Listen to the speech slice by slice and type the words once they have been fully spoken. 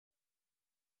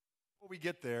Before we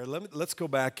get there, let's go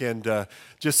back and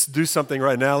just do something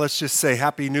right now. Let's just say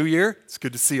Happy New Year. It's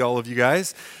good to see all of you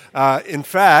guys. In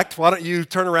fact, why don't you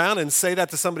turn around and say that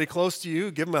to somebody close to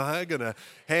you? Give them a hug and a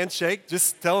handshake.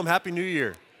 Just tell them Happy New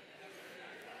Year.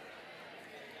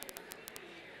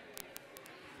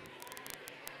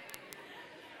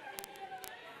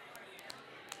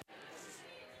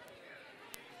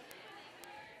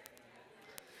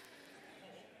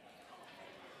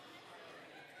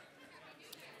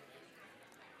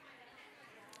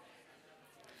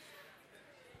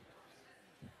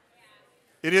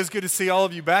 It is good to see all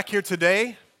of you back here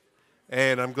today,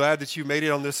 and I'm glad that you made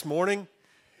it on this morning.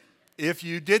 If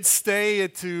you did stay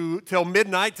till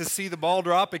midnight to see the ball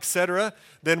drop, etc.,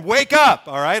 then wake up,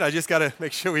 all right? I just got to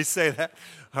make sure we say that,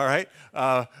 all right?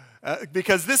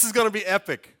 Because this is going to be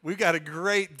epic. We've got a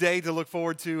great day to look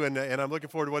forward to, and I'm looking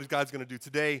forward to what God's going to do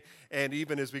today and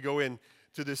even as we go into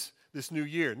this new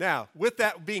year. Now, with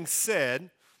that being said,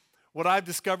 what I've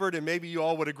discovered, and maybe you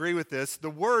all would agree with this,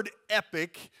 the word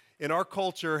epic in our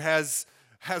culture has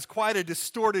quite a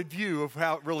distorted view of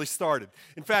how it really started.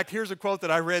 In fact, here's a quote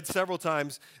that I read several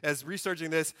times as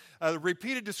researching this. The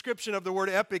repeated description of the word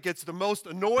epic, it's the most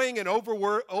annoying and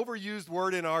overused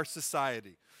word in our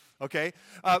society. Okay?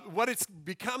 What it's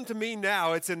become to mean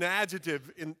now, it's an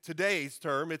adjective in today's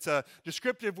term. It's a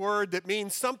descriptive word that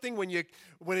means something when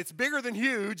it's bigger than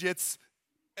huge, it's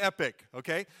epic.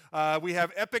 Okay? We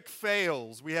have epic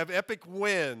fails. We have epic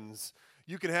wins.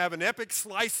 You can have an epic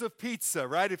slice of pizza,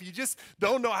 right? If you just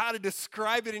don't know how to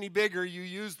describe it any bigger, you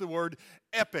use the word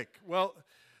epic. Well,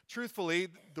 truthfully,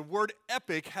 the word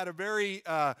epic had a very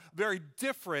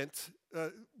different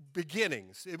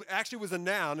beginnings. It actually was a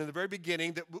noun in the very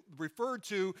beginning that referred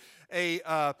to a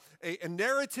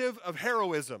narrative of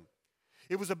heroism.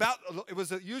 It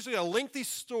was usually a lengthy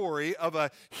story of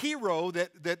a hero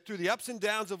that through the ups and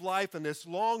downs of life and this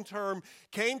long term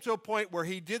came to a point where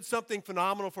he did something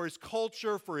phenomenal for his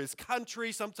culture, for his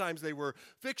country. Sometimes they were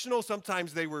fictional,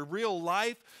 sometimes they were real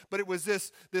life. But it was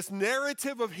this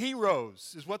narrative of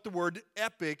heroes is what the word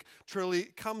epic truly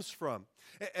comes from.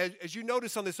 As you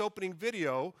notice on this opening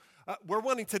video, we're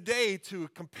wanting today to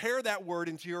compare that word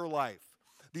into your life.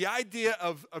 The idea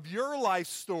of your life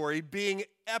story being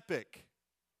epic.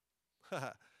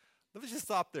 Let me just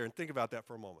stop there and think about that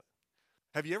for a moment.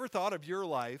 Have you ever thought of your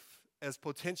life as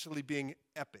potentially being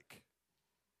epic?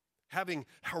 Having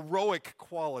heroic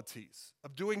qualities,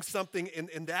 of doing something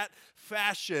in that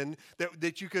fashion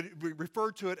that you could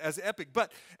refer to it as epic.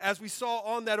 But as we saw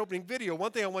on that opening video,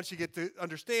 one thing I want you to get to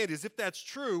understand is if that's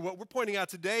true, what we're pointing out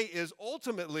today is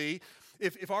ultimately,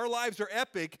 if our lives are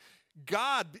epic,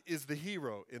 God is the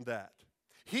hero in that.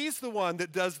 He's the one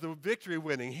that does the victory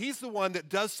winning. He's the one that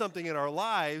does something in our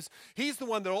lives. He's the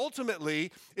one that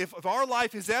ultimately, if our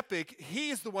life is epic,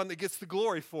 he is the one that gets the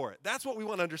glory for it. That's what we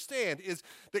want to understand, is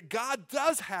that God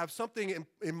does have something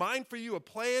in mind for you, a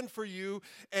plan for you,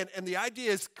 and the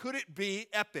idea is, could it be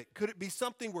epic? Could it be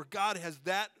something where God has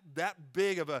that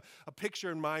big of a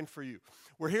picture in mind for you?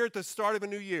 We're here at the start of a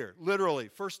new year, literally,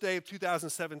 first day of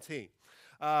 2017.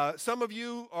 Some of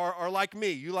you are like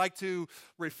me. You like to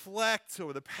reflect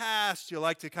over the past. You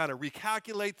like to kind of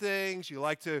recalculate things. You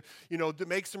like to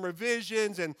make some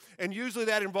revisions. And usually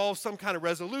that involves some kind of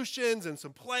resolutions and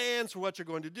some plans for what you're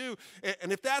going to do.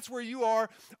 And if that's where you are,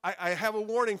 I have a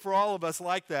warning for all of us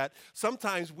like that.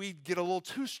 Sometimes we get a little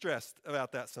too stressed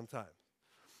about that sometimes.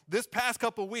 This past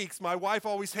couple of weeks, my wife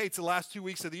always hates the last 2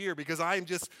 weeks of the year because I'm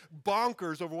just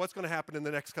bonkers over what's going to happen in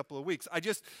the next couple of weeks.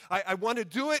 I want to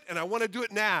do it, and I want to do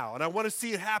it now, and I want to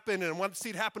see it happen, and I want to see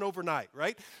it happen overnight,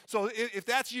 right? So if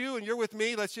that's you and you're with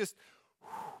me, let's just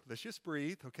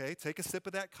breathe, okay? Take a sip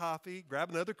of that coffee, grab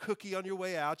another cookie on your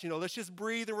way out. Let's just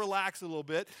breathe and relax a little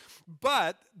bit.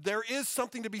 But there is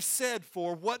something to be said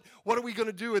for what are we going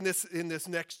to do in this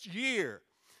next year?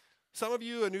 Some of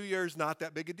you, a New Year's not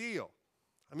that big a deal.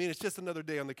 I mean, it's just another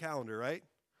day on the calendar, right?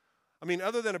 I mean,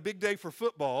 other than a big day for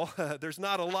football, there's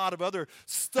not a lot of other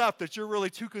stuff that you're really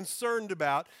too concerned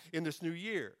about in this new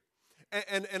year.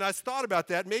 And I thought about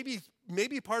that.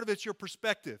 Maybe part of it's your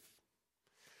perspective.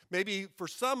 Maybe for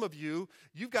some of you,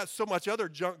 you've got so much other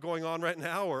junk going on right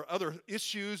now, or other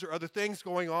issues or other things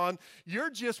going on. You're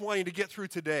just wanting to get through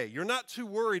today. You're not too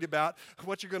worried about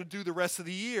what you're going to do the rest of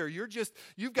the year.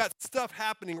 You've got stuff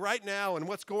happening right now and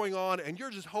what's going on, and you're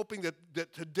just hoping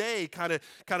that today kind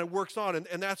of works on.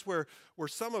 And that's where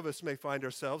some of us may find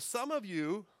ourselves. Some of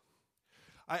you,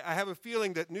 I have a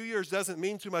feeling that New Year's doesn't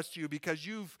mean too much to you because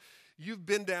you've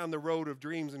been down the road of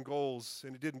dreams and goals,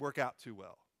 and it didn't work out too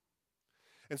well.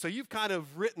 And so you've kind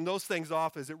of written those things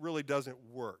off as it really doesn't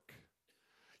work.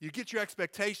 you get your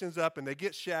expectations up and they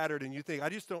get shattered and you think, I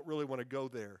just don't really want to go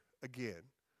there again.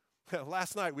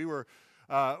 Last night we were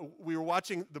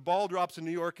watching the ball drops in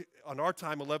New York on our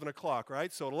time, 11 o'clock,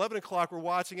 right? So at 11 o'clock we're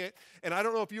watching it, and I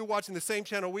don't know if you were watching the same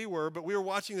channel we were, but we were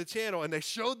watching the channel, and they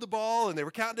showed the ball, and they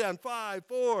were counting down 5,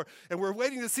 4, and we're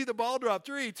waiting to see the ball drop,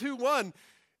 3, 2, 1,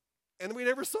 and we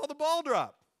never saw the ball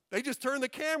drop. They just turned the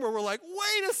camera. We're like,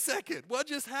 wait a second, what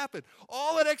just happened?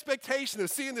 All that expectation of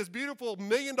seeing this beautiful $1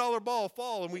 million ball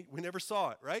fall, and we never saw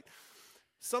it, right?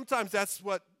 Sometimes that's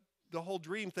what the whole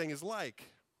dream thing is like.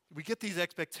 We get these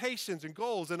expectations and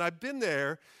goals, and I've been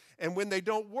there, and when they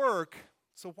don't work,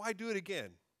 so why do it again?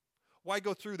 Why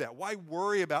go through that? Why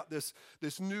worry about this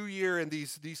new year and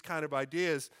these kind of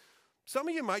ideas? Some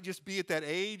of you might just be at that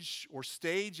age or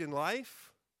stage in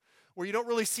life where you don't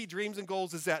really see dreams and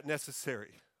goals as that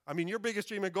necessary. I mean, your biggest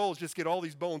dream and goal is just get all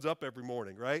these bones up every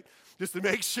morning, right? Just to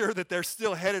make sure that they're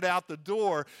still headed out the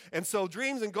door. And so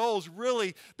dreams and goals,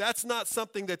 really, that's not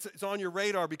something that's on your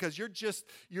radar because you're just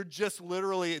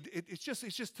literally, it's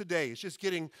just today. It's just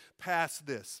getting past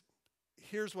this.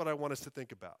 Here's what I want us to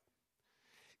think about.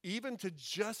 Even to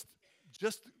just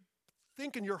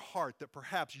think in your heart that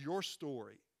perhaps your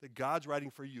story that God's writing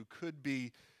for you could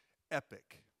be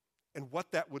epic and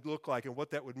what that would look like and what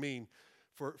that would mean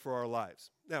for our lives.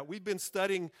 Now, we've been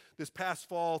studying this past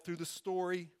fall through the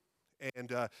story,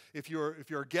 and if you're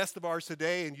a guest of ours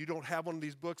today and you don't have one of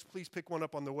these books, please pick one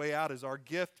up on the way out as our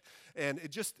gift. And it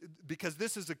just, because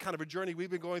this is a kind of a journey we've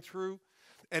been going through,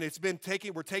 and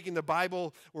we're taking the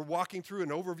Bible, we're walking through an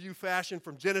overview fashion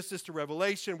from Genesis to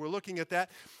Revelation, we're looking at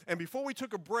that. And before we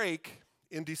took a break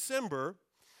in December,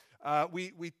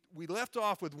 we left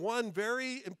off with one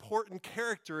very important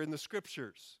character in the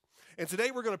Scriptures. And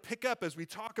today we're going to pick up as we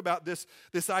talk about this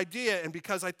idea, and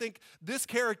because I think this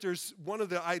character's, one of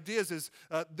the ideas is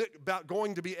about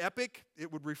going to be epic,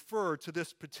 it would refer to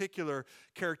this particular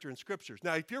character in Scriptures.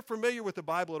 Now, if you're familiar with the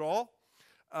Bible at all,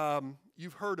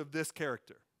 you've heard of this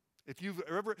character. If you've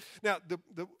ever, now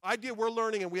the idea we're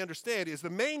learning and we understand is the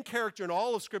main character in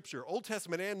all of Scripture, Old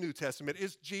Testament and New Testament,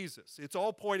 is Jesus. It's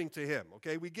all pointing to him,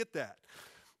 okay? We get that.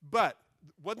 But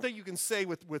one thing you can say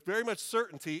with very much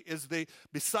certainty is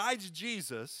besides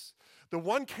Jesus, the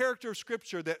one character of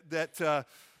Scripture that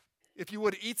if you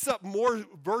would, eats up more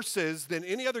verses than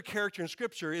any other character in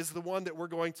Scripture is the one that we're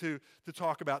going to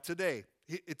talk about today.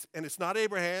 It's not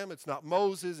Abraham, it's not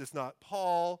Moses, it's not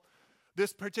Paul.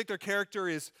 This particular character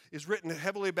is written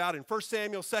heavily about in 1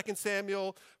 Samuel, 2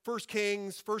 Samuel, 1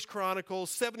 Kings, 1 Chronicles,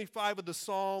 75 of the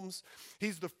Psalms.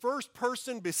 He's the first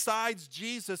person besides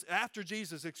Jesus,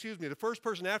 the first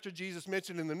person after Jesus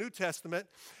mentioned in the New Testament,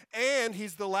 and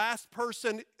he's the last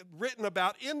person written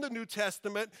about in the New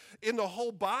Testament, in the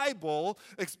whole Bible,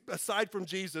 aside from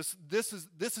Jesus. This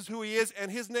is who he is,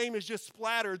 and his name is just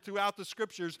splattered throughout the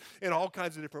Scriptures in all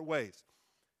kinds of different ways.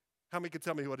 How many can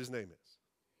tell me what his name is?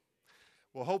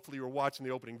 Well, hopefully you were watching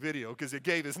the opening video because it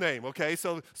gave his name, okay?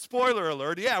 So, spoiler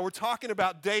alert, yeah, we're talking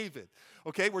about David,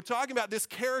 okay? We're talking about this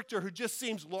character who just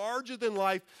seems larger than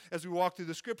life as we walk through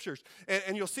the Scriptures.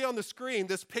 And you'll see on the screen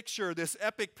this picture, this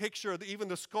epic picture, even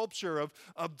the sculpture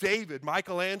of David,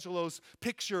 Michelangelo's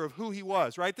picture of who he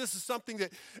was, right? This is something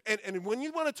that, and when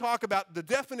you want to talk about the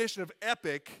definition of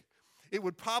epic, it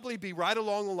would probably be right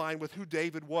along the line with who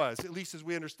David was, at least as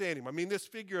we understand him. I mean, this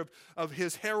figure of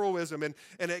his heroism, and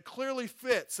it clearly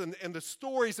fits, and the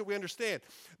stories that we understand.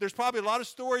 There's probably a lot of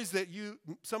stories that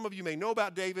some of you may know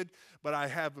about David, but I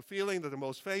have a feeling that the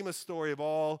most famous story of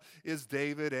all is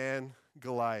David and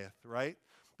Goliath, right?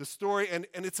 The story, and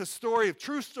it's a story, a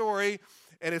true story,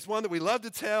 and it's one that we love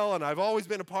to tell, and I've always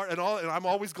been a part, and I'm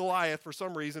always Goliath for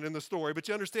some reason in the story. But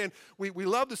you understand, we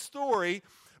love the story,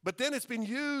 but then it's been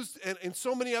used in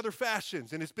so many other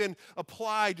fashions, and it's been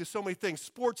applied to so many things.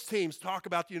 Sports teams talk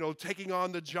about, taking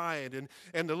on the giant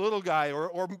and the little guy,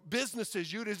 or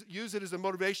businesses use it as a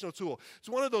motivational tool. It's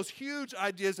one of those huge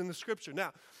ideas in the Scripture.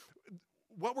 Now,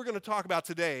 what we're going to talk about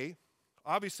today,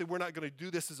 obviously we're not going to do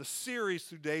this as a series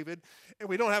through David, and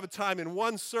we don't have a time in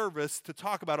one service to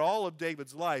talk about all of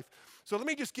David's life. So let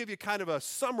me just give you kind of a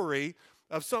summary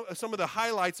of some of the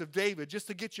highlights of David, just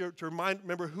to get you to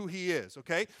remember who he is,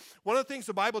 okay? One of the things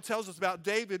the Bible tells us about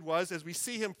David was, as we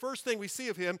see him, first thing we see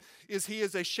of him is he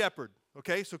is a shepherd,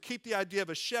 okay? So keep the idea of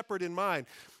a shepherd in mind.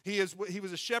 He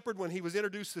was a shepherd when he was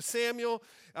introduced to Samuel.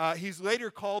 He's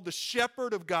later called the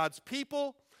shepherd of God's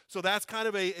people. So that's kind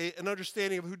of an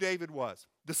understanding of who David was.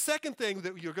 The second thing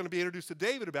that you're going to be introduced to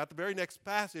David about, the very next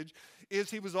passage, is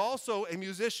he was also a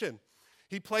musician.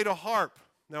 He played a harp.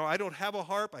 Now, I don't have a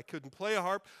harp. I couldn't play a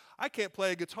harp. I can't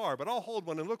play a guitar, but I'll hold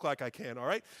one and look like I can, all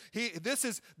right?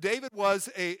 David was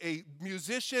a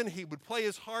musician. He would play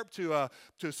his harp to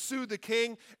soothe the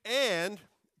king. And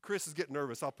Chris is getting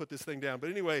nervous. I'll put this thing down. But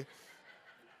anyway,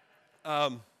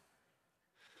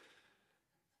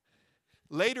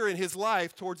 later in his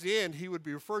life, towards the end, he would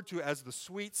be referred to as the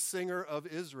sweet singer of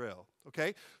Israel,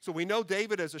 okay? So we know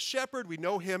David as a shepherd. We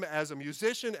know him as a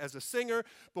musician, as a singer.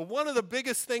 But one of the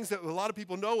biggest things that a lot of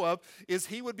people know of is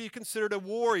he would be considered a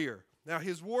warrior. Now,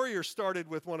 his warrior started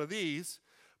with one of these.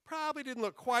 Probably didn't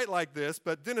look quite like this,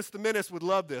 but Dennis the Menace would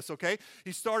love this, okay?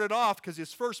 He started off because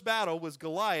his first battle was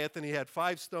Goliath, and he had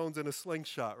 5 stones and a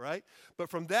slingshot, right? But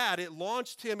from that, it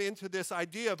launched him into this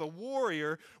idea of a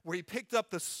warrior where he picked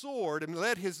up the sword and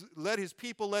led his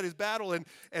people, led his battle,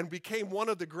 and became one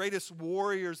of the greatest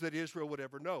warriors that Israel would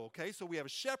ever know, okay? So we have a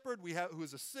shepherd, who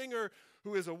is a singer,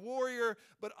 who is a warrior,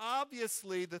 but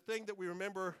obviously the thing that we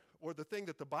remember, or the thing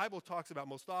that the Bible talks about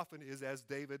most often, is as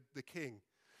David the king.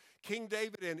 King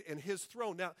David and his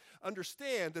throne. Now,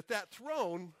 understand that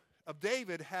throne of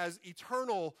David has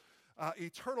eternal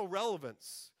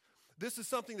relevance. This is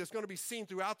something that's going to be seen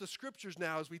throughout the scriptures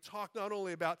now as we talk not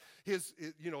only about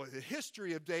the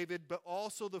history of David, but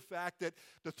also the fact that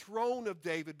the throne of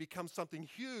David becomes something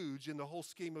huge in the whole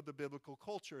scheme of the biblical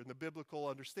culture and the biblical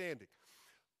understanding.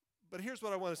 But here's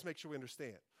what I want us to make sure we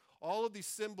understand. All of these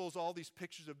symbols, all these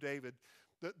pictures of David,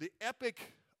 the epic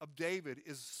of David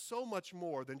is so much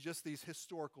more than just these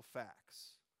historical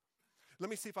facts.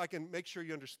 Let me see if I can make sure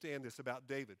you understand this about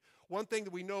David. One thing that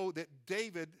we know, that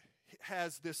David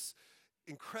has this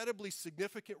incredibly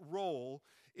significant role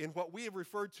in what we have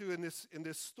referred to in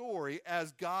this story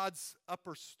as God's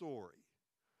upper story.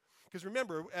 Because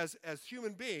remember, as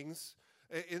human beings,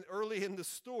 early in the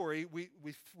story, we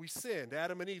sinned.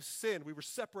 Adam and Eve sinned. We were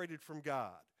separated from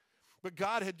God. But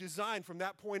God had designed from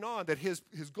that point on that his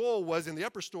goal was in the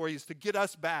upper story is to get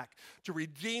us back, to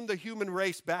redeem the human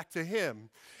race back to him.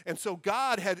 And so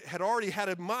God had already had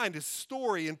in mind his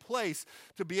story in place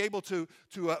to be able to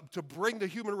bring the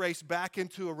human race back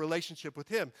into a relationship with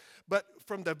him. But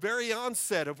from the very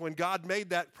onset of when God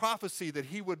made that prophecy that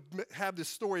he would have this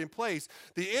story in place,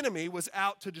 the enemy was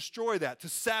out to destroy that, to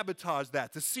sabotage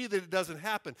that, to see that it doesn't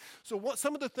happen. So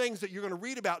some of the things that you're going to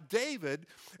read about David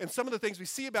and some of the things we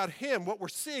see about him, what we're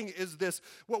seeing is this,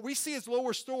 what we see is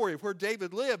lower story of where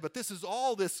David lived, but this is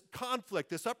all this conflict,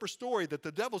 this upper story that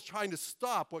the devil's trying to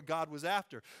stop what God was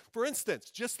after. For instance,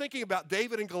 just thinking about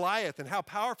David and Goliath and how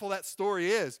powerful that story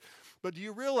is, but do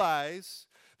you realize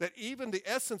that even the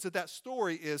essence of that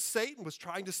story is Satan was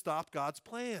trying to stop God's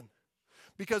plan?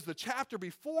 Because the chapter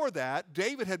before that,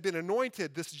 David had been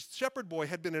anointed, this shepherd boy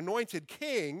had been anointed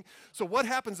king, so what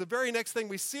happens, the very next thing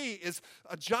we see is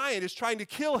a giant is trying to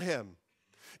kill him.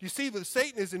 You see that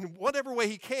Satan is in whatever way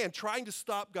he can trying to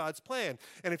stop God's plan.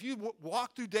 And if you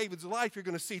walk through David's life, you're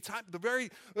going to see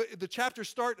the chapters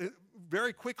start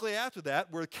very quickly after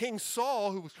that, where King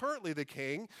Saul, who was currently the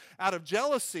king, out of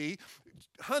jealousy,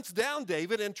 hunts down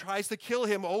David and tries to kill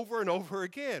him over and over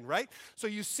again, right? So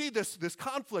you see this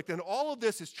conflict, and all of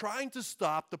this is trying to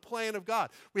stop the plan of God.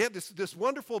 We have this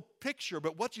wonderful picture,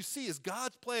 but what you see is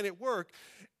God's plan at work,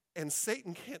 and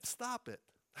Satan can't stop it.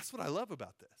 That's what I love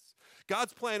about this.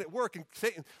 God's plan at work, and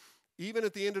Satan, even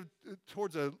at the end of,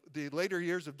 towards the later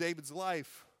years of David's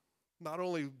life, not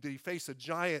only did he face a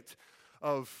giant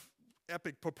of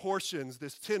epic proportions,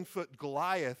 this 10-foot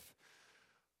Goliath,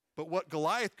 but what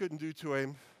Goliath couldn't do to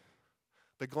him,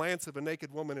 the glance of a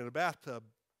naked woman in a bathtub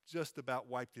just about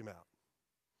wiped him out.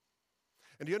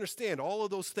 And you understand, all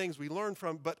of those things we learn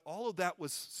from, but all of that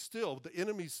was still the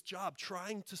enemy's job,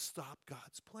 trying to stop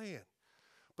God's plan.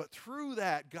 But through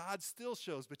that, God still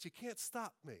shows, but you can't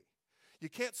stop me. You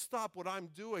can't stop what I'm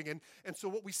doing. And so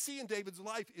what we see in David's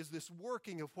life is this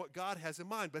working of what God has in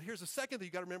mind. But here's the second thing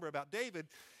you got to remember about David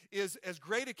is, as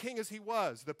great a king as he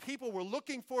was, the people were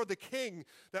looking for the king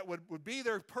that would be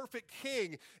their perfect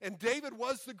king. And David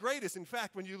was the greatest. In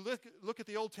fact, when you look at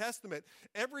the Old Testament,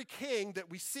 every king that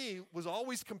we see was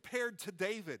always compared to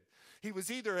David. He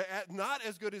was either not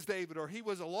as good as David, or he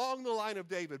was along the line of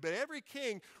David. But every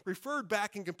king referred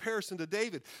back in comparison to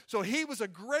David. So he was a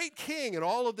great king in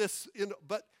all of this,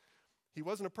 but he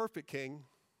wasn't a perfect king.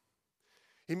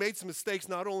 He made some mistakes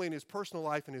not only in his personal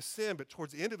life and his sin, but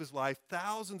towards the end of his life,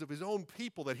 thousands of his own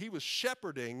people that he was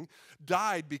shepherding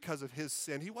died because of his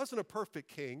sin. He wasn't a perfect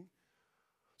king.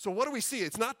 So what do we see?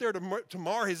 It's not there to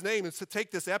mar his name and to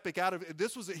take this epic out of it.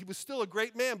 He was still a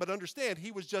great man, but understand,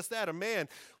 he was just that, a man.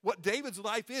 What David's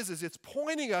life is it's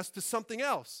pointing us to something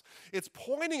else. It's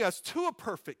pointing us to a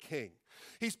perfect king.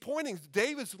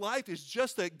 David's life is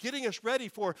just getting us ready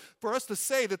for us to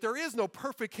say that there is no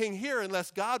perfect king here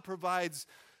unless God provides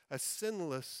a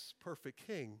sinless, perfect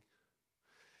king.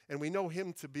 And we know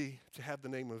him to have the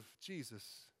name of Jesus.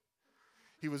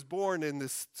 He was born in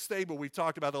this stable we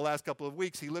talked about the last couple of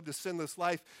weeks. He lived a sinless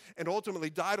life and ultimately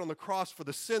died on the cross for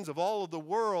the sins of all of the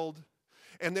world,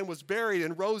 and then was buried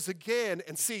and rose again.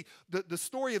 And see, the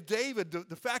story of David,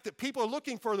 the fact that people are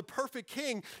looking for the perfect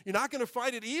king, you're not going to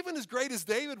find it even as great as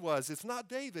David was. It's not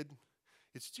David,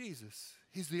 it's Jesus.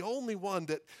 He's the only one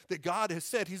that God has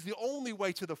said. He's the only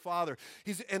way to the Father.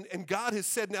 And God has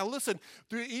said, now listen,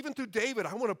 even through David,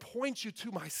 I want to point you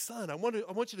to my son. I want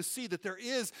you to see that there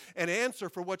is an answer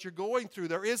for what you're going through.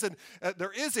 There is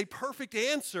a perfect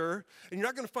answer, and you're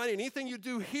not going to find anything you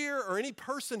do here or any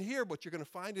person here, but you're going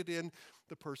to find it in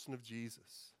the person of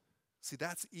Jesus. See,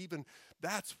 that's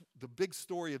the big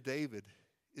story of David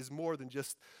is more than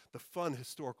just the fun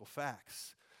historical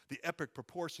facts. The epic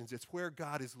proportions. It's where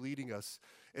God is leading us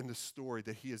in the story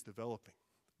that he is developing.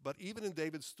 But even in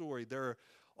David's story, there are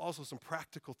also some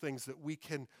practical things that we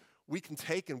can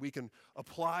take and we can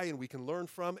apply and we can learn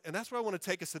from. And that's where I want to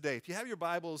take us today. If you have your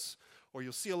Bibles, or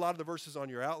you'll see a lot of the verses on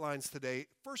your outlines today,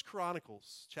 1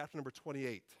 Chronicles, chapter number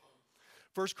 28.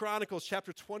 1 Chronicles,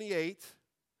 chapter 28.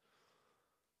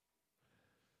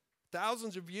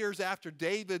 Thousands of years after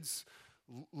David's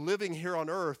living here on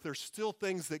earth, there's still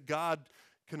things that God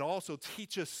can also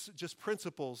teach us, just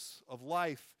principles of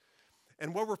life.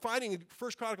 And what we're finding in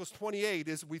 1 Chronicles 28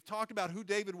 is we've talked about who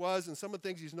David was and some of the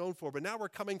things he's known for, but now we're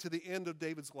coming to the end of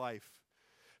David's life.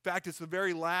 In fact, it's the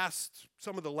very last,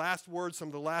 some of the last words, some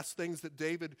of the last things that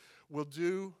David will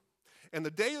do. And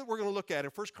the day that we're going to look at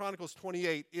in 1 Chronicles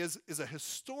 28 is a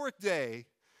historic day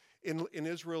in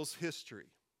Israel's history.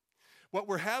 What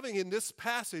we're having in this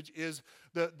passage is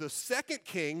the second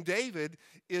king, David,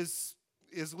 is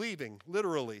leaving,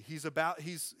 literally.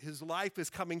 His life is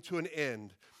coming to an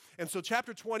end. And so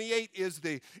chapter 28 is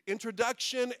the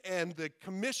introduction and the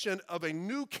commission of a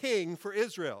new king for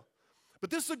Israel.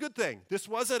 But this is a good thing. This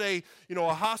wasn't a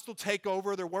hostile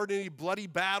takeover. There weren't any bloody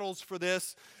battles for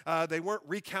this. They weren't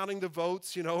recounting the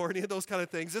votes, or any of those kind of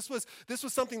things. This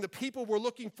was something that people were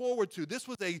looking forward to. This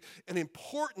was an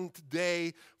important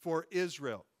day for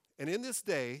Israel. And in this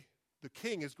day, the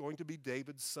king is going to be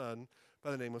David's son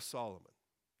by the name of Solomon.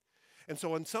 And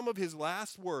so in some of his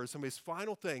last words, some of his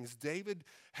final things, David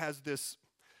has this,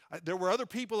 there were other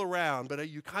people around, but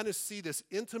you kind of see this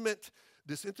intimate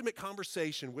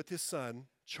conversation with his son,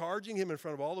 charging him in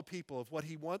front of all the people of what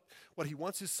he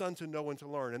wants his son to know and to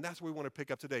learn. And that's what we want to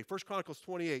pick up today. 1 Chronicles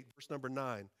 28, verse number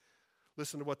 9.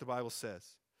 Listen to what the Bible says.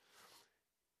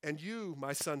 And you,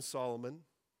 my son Solomon,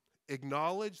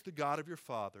 acknowledge the God of your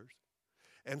fathers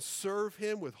and serve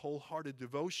him with wholehearted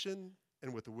devotion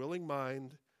and with a willing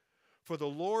mind. For the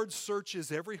Lord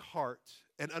searches every heart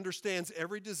and understands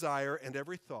every desire and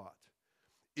every thought.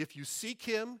 If you seek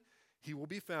him, he will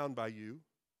be found by you.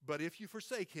 But if you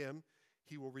forsake him,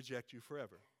 he will reject you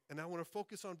forever. And I want to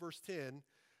focus on verse 10.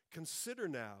 Consider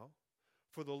now,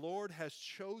 for the Lord has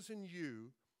chosen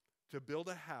you to build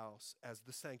a house as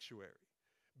the sanctuary.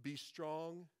 Be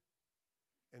strong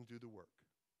and do the work.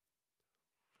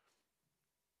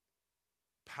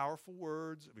 Powerful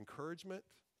words of encouragement.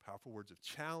 Powerful words of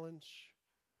challenge.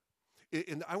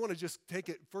 And I want to just take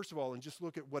it, first of all, and just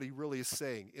look at what he really is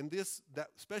saying. In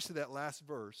especially that last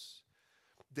verse,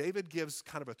 David gives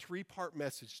kind of a three-part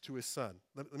message to his son.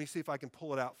 Let me see if I can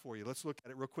pull it out for you. Let's look at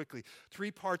it real quickly.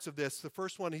 Three parts of this. The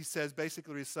first one, he says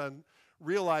basically to his son,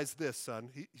 realize this,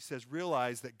 son. He says,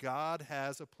 realize that God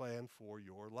has a plan for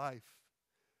your life.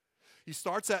 He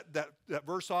starts that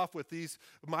verse off with these,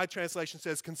 my translation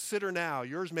says, consider now.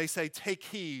 Yours may say, take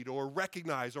heed or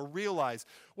recognize or realize.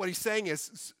 What he's saying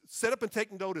is, set up and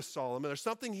take notice, Solomon. There's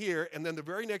something here. And then the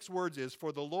very next words is,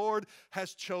 for the Lord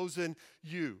has chosen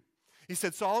you. He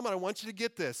said, Solomon, I want you to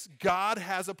get this. God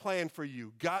has a plan for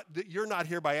you. God, you're not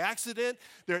here by accident.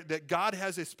 That God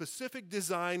has a specific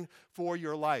design for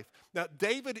your life. Now,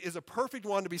 David is a perfect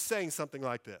one to be saying something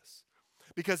like this.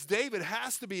 Because David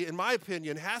has to be, in my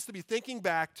opinion, thinking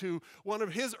back to one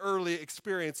of his early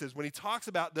experiences when he talks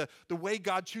about the way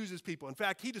God chooses people. In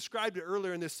fact, he described it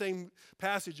earlier in this same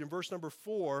passage in verse number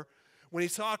 4 when he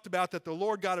talked about that the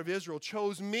Lord God of Israel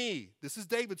chose me. This is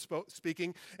David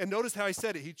speaking. And notice how he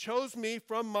said it. He chose me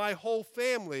from my whole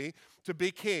family to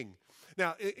be king.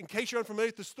 Now, in case you're unfamiliar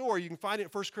with the story, you can find it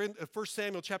in 1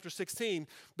 Samuel chapter 16.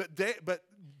 But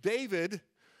David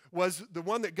was the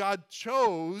one that God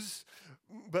chose,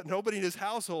 but nobody in his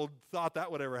household thought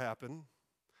that would ever happen.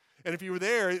 And if you were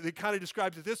there, it kind of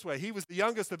describes it this way. He was the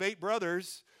youngest of 8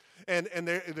 brothers, and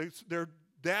their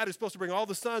dad is supposed to bring all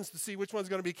the sons to see which one's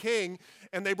going to be king,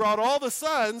 and they brought all the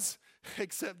sons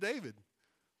except David.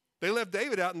 They left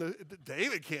David out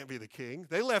David can't be the king.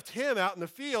 They left him out in the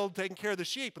field taking care of the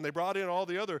sheep, and they brought in all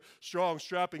the other strong,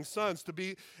 strapping sons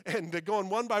and they're going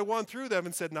one by one through them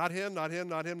and said, not him, not him,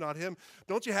 not him, not him.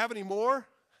 Don't you have any more?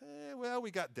 Well,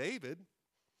 we got David.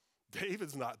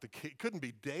 David's not the king. Couldn't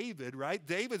be David, right?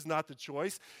 David's not the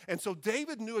choice. And so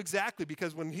David knew exactly,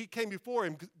 because when he came before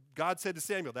him, God said to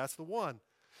Samuel, that's the one.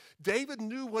 David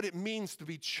knew what it means to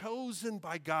be chosen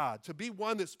by God, to be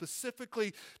one that's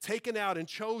specifically taken out and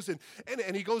chosen.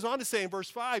 And he goes on to say in verse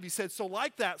 5, he said, so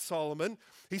like that, Solomon,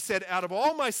 he said, out of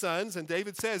all my sons, and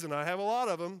David says, and I have a lot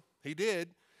of them, he did.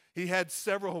 He had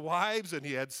several wives and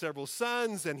he had several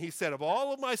sons, and he said, of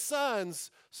all of my sons,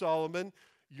 Solomon,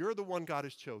 you're the one God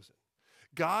has chosen.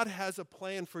 God has a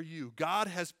plan for you. God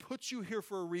has put you here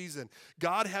for a reason.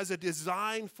 God has a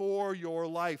design for your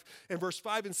life. And verse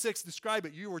 5 and 6 describe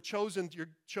it. You were chosen. You're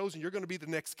chosen. You're going to be the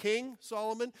next king,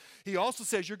 Solomon. He also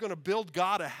says you're going to build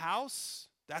God a house.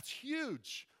 That's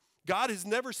huge. God has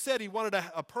never said he wanted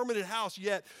a permanent house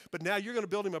yet, but now you're going to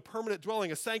build him a permanent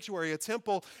dwelling, a sanctuary, a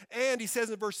temple. And he says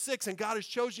in verse 6, and God has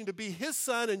chosen you to be his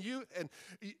son, and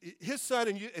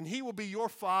he will be your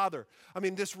father. I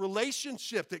mean, this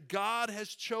relationship that God has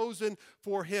chosen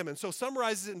for him. And so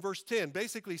summarizes it in verse 10.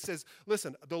 Basically says,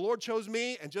 listen, the Lord chose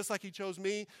me, and just like he chose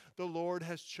me, the Lord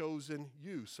has chosen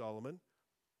you, Solomon.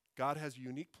 God has a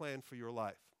unique plan for your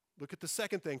life. Look at the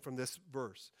second thing from this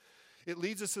verse. It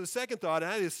leads us to the second thought,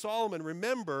 and that is, Solomon,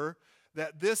 remember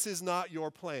that this is not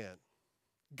your plan.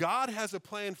 God has a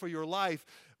plan for your life,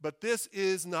 but this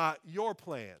is not your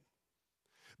plan.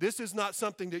 This is not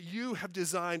something that you have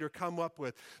designed or come up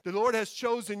with. The Lord has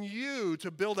chosen you to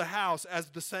build a house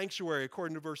as the sanctuary,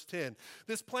 according to verse 10.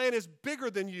 This plan is bigger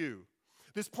than you.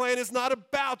 This plan is not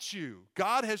about you.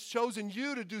 God has chosen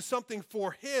you to do something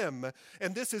for him,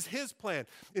 and this is his plan.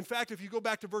 In fact, if you go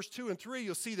back to verse 2 and 3,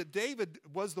 you'll see that David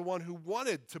was the one who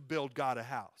wanted to build God a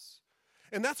house.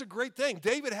 And that's a great thing.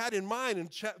 David had in mind in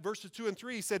verses 2 and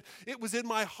 3, he said, it was in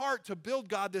my heart to build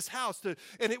God this house.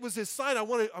 And it was his sign. I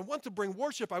want to bring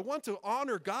worship. I want to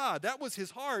honor God. That was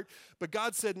his heart. But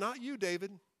God said, not you,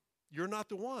 David. You're not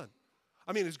the one.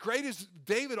 I mean, as great as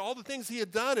David, all the things he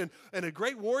had done, and a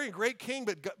great warrior, and great king,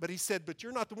 but he said, but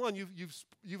you're not the one.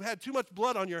 You've had too much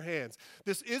blood on your hands.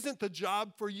 This isn't the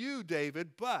job for you, David,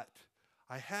 but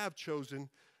I have chosen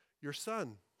your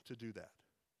son to do that.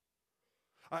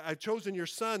 I've chosen your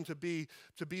son to be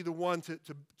the one to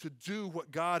do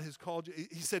what God has called you.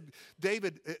 He said,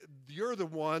 David, you're the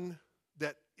one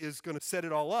that is going to set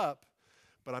it all up.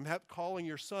 But I'm calling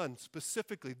your son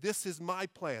specifically. This is my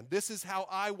plan. This is how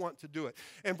I want to do it.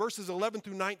 And verses 11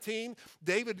 through 19,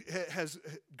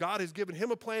 God has given him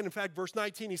a plan. In fact, verse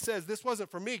 19, he says, this wasn't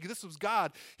for me. This was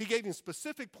God. He gave him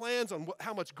specific plans on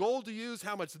how much gold to use,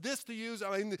 how much this to use.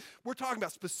 I mean, we're talking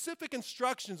about specific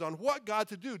instructions on what God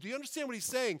to do. Do you understand what he's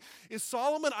saying? Is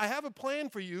Solomon, I have a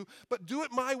plan for you, but do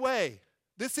it my way.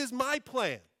 This is my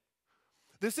plan.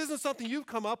 This isn't something you've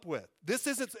come up with. This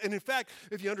isn't, and in fact,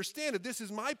 if you understand it, this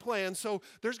is my plan. So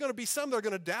there's going to be some that are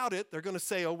going to doubt it. They're going to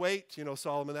say, oh, wait,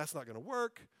 Solomon, that's not going to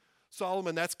work.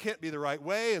 Solomon, that can't be the right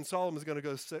way. And Solomon's going to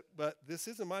go, but this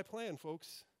isn't my plan,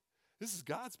 folks. This is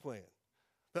God's plan.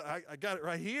 I got it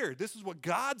right here. This is what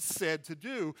God said to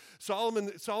do.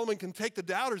 Solomon can take the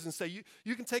doubters and say,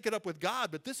 you can take it up with God,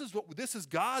 but this is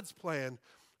God's plan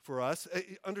for us.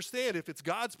 Understand, if it's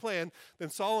God's plan,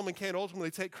 then Solomon can't ultimately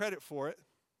take credit for it.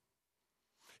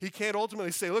 He can't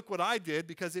ultimately say, look what I did,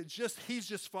 because he's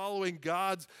just following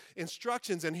God's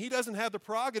instructions, and he doesn't have the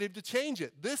prerogative to change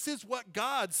it. This is what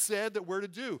God said that we're to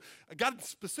do. God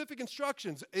specific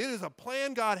instructions. It is a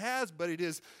plan God has, but it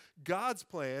is God's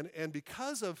plan, and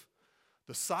because of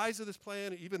the size of this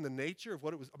plan, even the nature of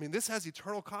what it was, this has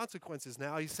eternal consequences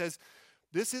now. He says,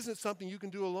 this isn't something you can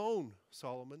do alone,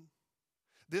 Solomon.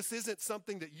 This isn't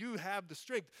something that you have the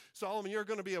strength. Solomon, you're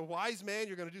going to be a wise man.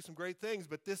 You're going to do some great things,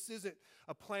 but this isn't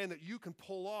a plan that you can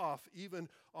pull off even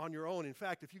on your own. In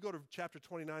fact, if you go to chapter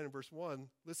 29 and verse 1,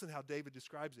 listen how David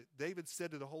describes it. David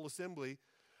said to the whole assembly,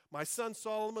 my son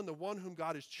Solomon, the one whom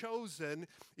God has chosen,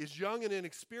 is young and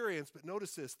inexperienced. But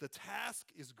notice this, the task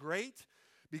is great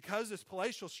because this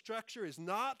palatial structure is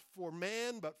not for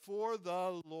man, but for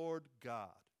the Lord God.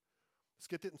 Let's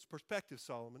get that in perspective,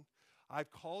 Solomon. I've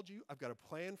called you. I've got a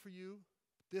plan for you.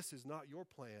 This is not your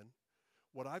plan.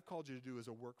 What I've called you to do is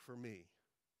a work for me.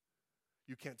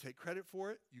 You can't take credit for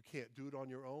it. You can't do it on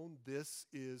your own. This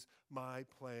is my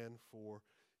plan for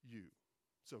you.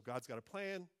 So God's got a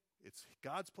plan. It's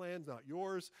God's plan, not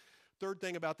yours. Third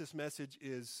thing about this message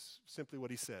is simply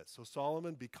what he says. So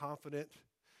Solomon, be confident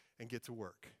and get to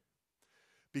work.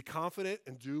 Be confident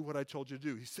and do what I told you to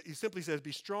do. He simply says,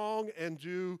 be strong and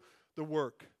do the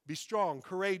work. Be strong,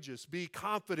 courageous, be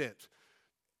confident,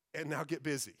 and now get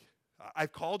busy.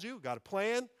 I've called you, got a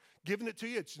plan, given it to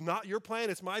you. It's not your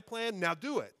plan, it's my plan. Now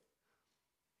do it.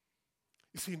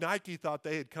 You see, Nike thought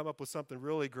they had come up with something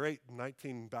really great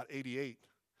in about 88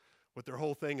 with their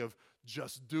whole thing of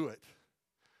just do it.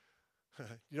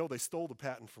 You know, they stole the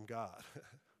patent from God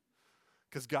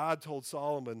because God told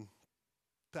Solomon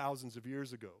thousands of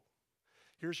years ago,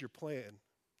 here's your plan.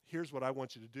 Here's what I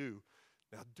want you to do.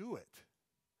 Now do it.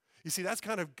 You see, that's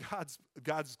kind of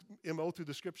God's MO through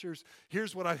the scriptures.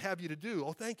 Here's what I have you to do.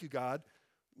 Oh, thank you, God.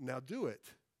 Now do it.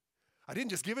 I didn't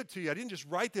just give it to you. I didn't just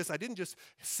write this. I didn't just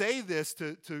say this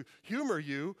to humor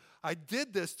you. I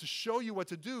did this to show you what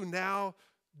to do. Now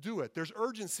do it. There's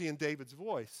urgency in David's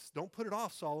voice. Don't put it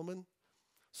off, Solomon.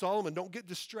 Solomon, don't get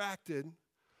distracted.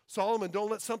 Solomon,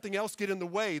 don't let something else get in the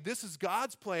way. This is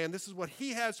God's plan. This is what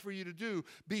he has for you to do.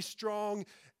 Be strong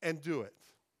and do it.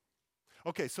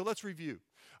 Okay, so let's review.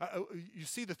 You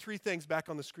see the three things back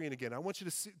on the screen again. I want you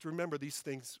to remember these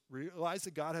things. Realize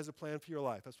that God has a plan for your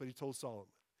life. That's what he told Solomon.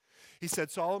 He said,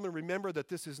 Solomon, remember that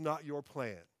this is not your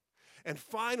plan. And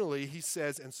finally, he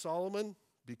says, and Solomon,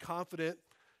 be confident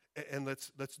and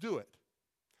let's do it.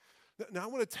 Now, I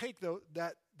want to take those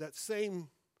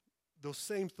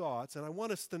same thoughts, and I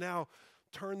want us to now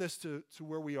turn this to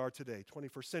where we are today,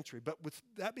 21st century. But with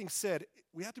that being said,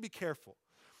 we have to be careful.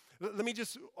 Let me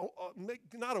just make,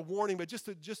 not a warning, but just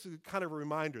a kind of a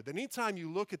reminder that anytime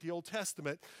you look at the Old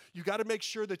Testament, you got to make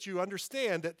sure that you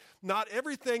understand that not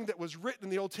everything that was written in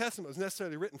the Old Testament was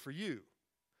necessarily written for you.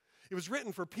 It was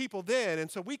written for people then,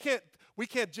 and so we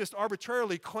can't just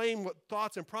arbitrarily claim what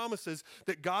thoughts and promises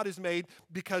that God has made,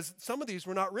 because some of these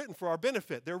were not written for our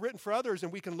benefit. They're written for others,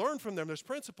 and we can learn from them. There's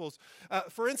principles.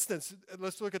 For instance,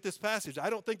 let's look at this passage.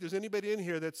 I don't think there's anybody in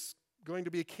here that's going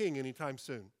to be a king anytime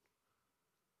soon.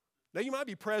 Now, you might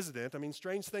be president. I mean,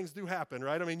 strange things do happen,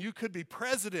 right? I mean, you could be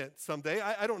president someday.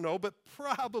 I don't know, but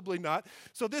probably not.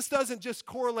 So this doesn't just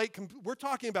correlate. We're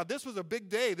talking about this was a big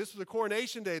day. This was a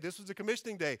coronation day. This was a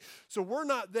commissioning day. So we're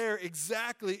not there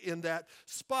exactly in that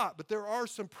spot, but there are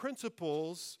some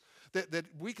principles that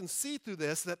we can see through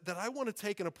this that I want to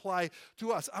take and apply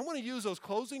to us. I want to use those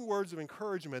closing words of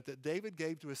encouragement that David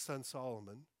gave to his son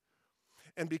Solomon.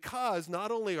 And because not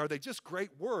only are they just great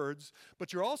words,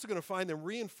 but you're also going to find them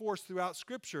reinforced throughout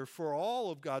Scripture for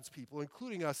all of God's people,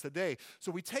 including us today.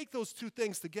 So we take those two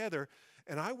things together,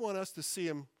 and I want us to see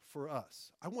them for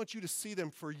us. I want you to see them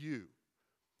for you.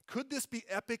 Could this be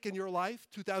epic in your life,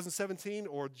 2017,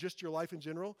 or just your life in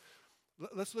general?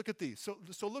 Let's look at these.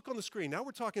 So look on the screen. Now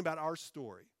we're talking about our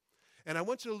story. And I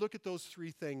want you to look at those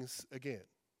three things again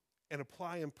and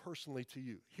apply them personally to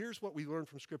you. Here's what we learned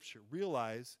from Scripture.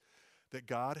 Realize that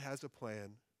God has a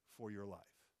plan for your life.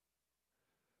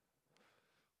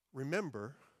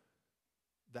 Remember,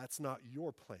 that's not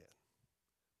your plan,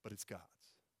 but it's God's.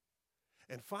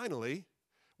 And finally,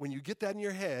 when you get that in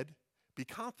your head, be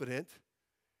confident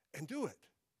and do it.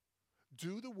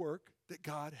 Do the work that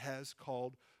God has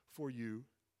called for you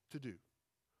to do.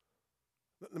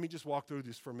 Let me just walk through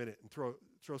this for a minute and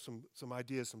throw some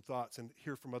ideas, some thoughts, and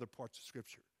hear from other parts of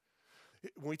Scripture.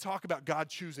 When we talk about God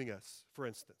choosing us, for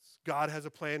instance, God has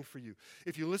a plan for you.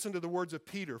 If you listen to the words of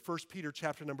Peter, 1 Peter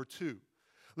chapter number 2,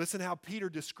 listen how Peter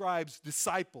describes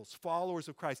disciples, followers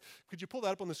of Christ. Could you pull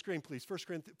that up on the screen, please? 1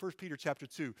 Peter chapter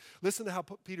 2. Listen to how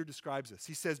Peter describes us.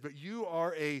 He says, but you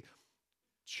are a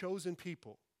chosen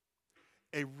people,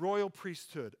 a royal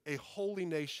priesthood, a holy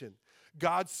nation,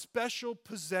 God's special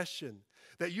possession,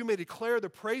 that you may declare the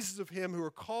praises of him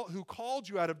who called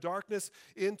you out of darkness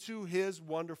into his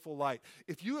wonderful light.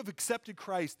 If you have accepted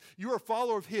Christ, you're a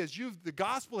follower of his. The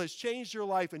gospel has changed your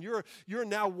life, and you're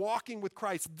now walking with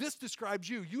Christ. This describes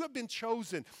you. You have been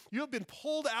chosen. You have been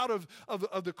pulled out of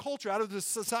the culture, out of the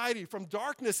society, from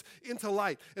darkness into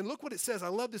light. And look what it says. I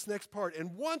love this next part.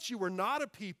 And once you were not a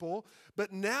people,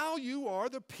 but now you are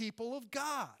the people of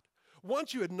God.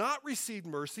 Once you had not received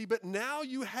mercy, but now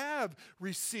you have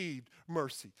received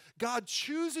mercy. God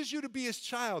chooses you to be his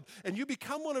child, and you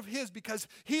become one of his because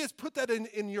he has put that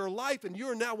in your life, and you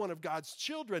are now one of God's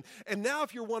children. And now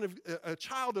if you're a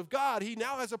child of God, he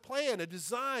now has a plan, a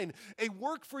design, a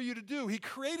work for you to do. He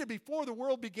created before the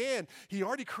world began. He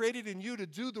already created in you to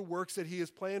do the works that he has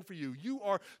planned for you. You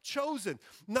are chosen.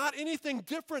 Not anything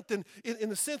different than in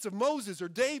the sense of Moses or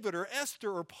David or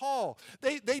Esther or Paul.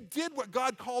 They did what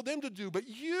God called them to do, but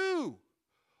you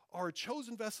are a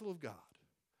chosen vessel of God.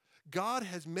 God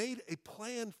has made a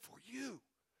plan for you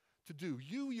to do.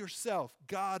 You yourself,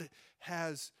 God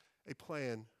has a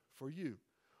plan for you.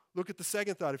 Look at the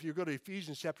second thought. If you go to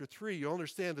Ephesians chapter 3, you'll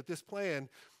understand that this plan,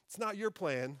 it's not your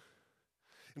plan.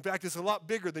 In fact, it's a lot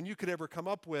bigger than you could ever come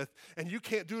up with, and you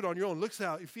can't do it on your own. Look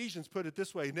how Ephesians put it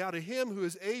this way. Now to him who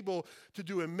is able to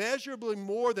do immeasurably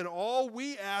more than all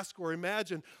we ask or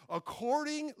imagine,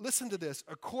 according, listen to this,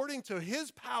 according to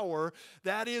his power,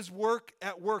 that is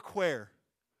at work where?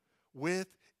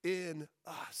 Within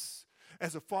us.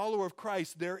 As a follower of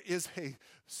Christ, there is a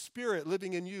spirit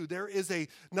living in you. There is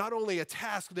not only a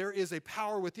task, there is a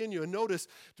power within you. And notice,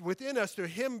 within us, to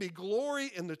him be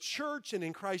glory in the church and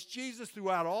in Christ Jesus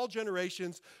throughout all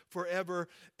generations, forever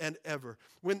and ever.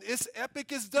 When this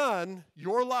epic is done,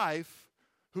 your life,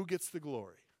 who gets the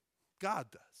glory? God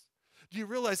does. Do you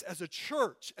realize as a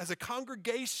church, as a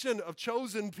congregation of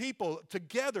chosen people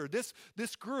together, this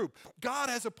group, God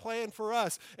has a plan for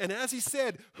us. And as he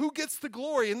said, who gets the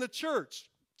glory in the church?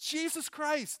 Jesus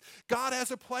Christ. God has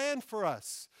a plan for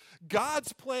us.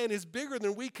 God's plan is bigger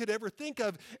than we could ever think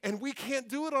of, and we can't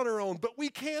do it on our own, but we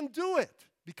can do it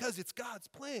because it's God's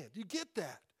plan. Do you get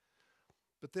that?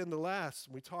 But then the last,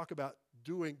 we talk about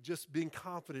just being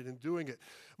confident in doing it.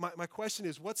 My question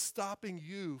is, what's stopping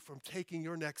you from taking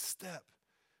your next step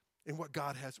in what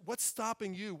God has? What's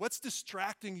stopping you? What's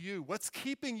distracting you? What's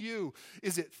keeping you?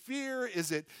 Is it fear?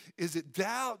 Is it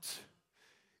doubt?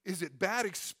 Is it bad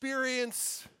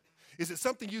experience? Is it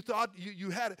something you thought you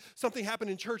had, something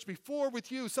happened in church before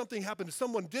with you, something happened,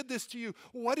 someone did this to you?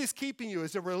 What is keeping you?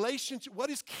 Is it a relationship? What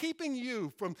is keeping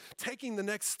you from taking the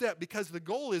next step? Because the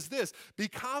goal is this, be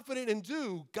confident and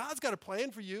do. God's got a plan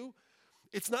for you.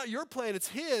 It's not your plan, it's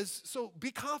his, so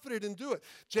be confident and do it.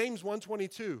 James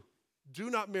 1:22, do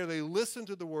not merely listen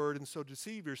to the word and so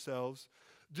deceive yourselves.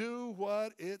 Do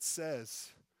what it says.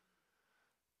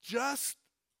 Just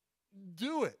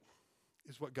do it.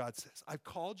 Is what God says. I've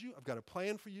called you. I've got a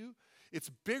plan for you. It's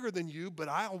bigger than you, but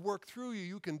I'll work through you.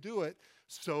 You can do it.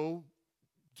 So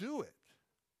do it.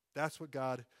 That's what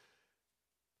God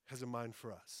has in mind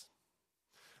for us.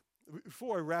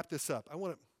 Before I wrap this up, I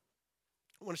want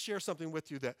to share something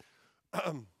with you that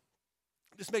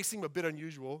this may seem a bit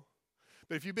unusual,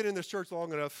 but if you've been in this church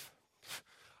long enough,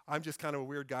 I'm just kind of a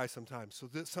weird guy sometimes. So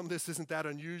some of this isn't that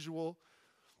unusual.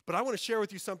 But I want to share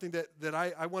with you something that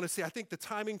I want to say. I think the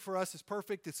timing for us is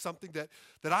perfect. It's something that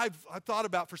I've thought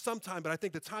about for some time, but I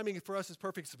think the timing for us is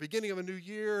perfect. It's the beginning of a new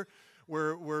year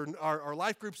where our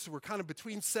life groups were kind of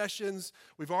between sessions.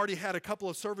 We've already had a couple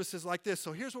of services like this.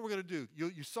 So here's what we're going to do.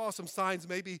 You saw some signs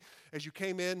maybe as you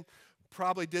came in.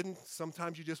 Probably didn't.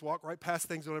 Sometimes you just walk right past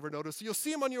things, don't ever notice. So you'll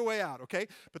see them on your way out, okay?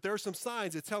 But there are some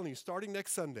signs that telling you starting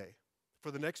next Sunday, for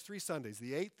the next 3 Sundays,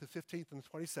 the 8th, the 15th, and the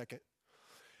 22nd,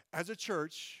 as a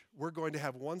church, we're going to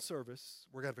have one service.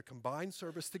 We're going to have a combined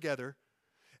service together,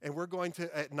 and we're going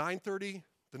to, at 9:30,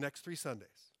 the next 3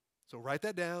 Sundays. So write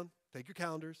that down. Take your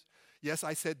calendars. Yes,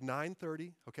 I said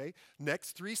 9:30, okay?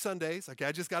 Next 3 Sundays, okay?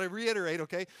 I just got to reiterate,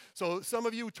 okay? So some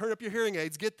of you turn up your hearing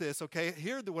aids, get this, okay?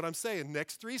 Hear what I'm saying.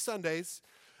 Next 3 Sundays,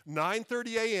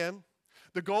 9:30 a.m.,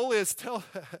 the goal is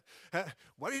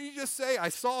what did you just say? I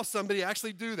saw somebody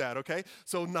actually do that, okay?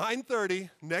 So 9:30,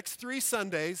 next 3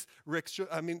 Sundays,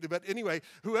 but anyway,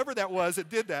 whoever that was that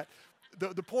did that,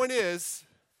 the point is,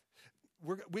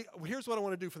 here's what I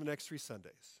want to do for the next 3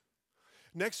 Sundays.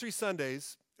 Next 3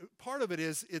 Sundays, part of it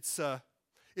is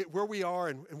where we are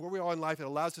and where we are in life. It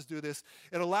allows us to do this.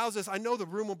 It allows us, I know the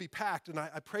room will be packed, and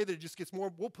I pray that it just gets more.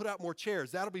 We'll put out more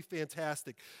chairs. That'll be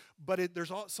fantastic. But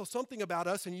there's also something about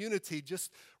us in unity,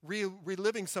 just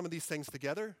reliving some of these things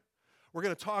together. We're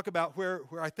going to talk about where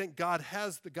I think God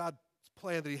has the God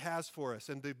plan that he has for us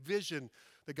and the vision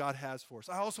that God has for us.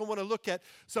 I also want to look at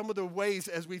some of the ways,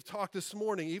 as we've talked this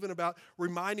morning, even about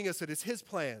reminding us that it's his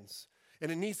plans.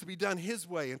 And it needs to be done his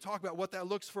way, and talk about what that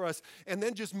looks for us, and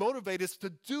then just motivate us to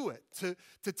do it,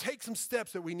 to take some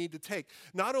steps that we need to take.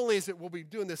 Not only is it we'll be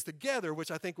doing this together,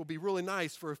 which I think will be really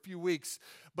nice for a few weeks,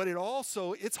 but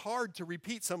it's hard to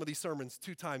repeat some of these sermons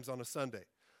 2 times on a Sunday.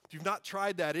 If you've not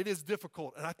tried that, it is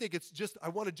difficult. And I think I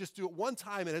want to just do it one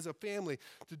time and as a family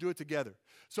to do it together.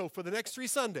 So for the next 3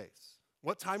 Sundays,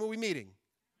 what time are we meeting?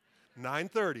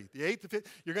 9:30. The 8th, the 5th.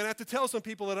 You're going to have to tell some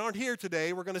people that aren't here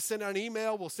today. We're going to send out an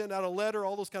email. We'll send out a letter,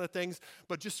 all those kind of things.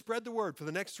 But just spread the word. For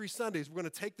the next 3 Sundays, we're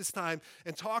going to take this time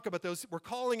and talk about those. We're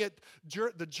calling it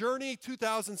the Journey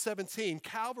 2017,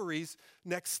 Calvary's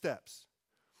Next Steps.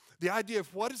 The idea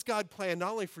of what has God planned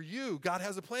not only for you, God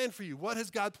has a plan for you. What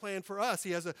has God planned for us? He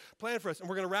has a plan for us. And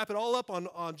we're going to wrap it all up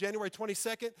on January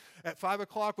 22nd at 5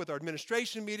 o'clock with our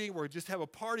administration meeting where we just have a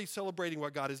party celebrating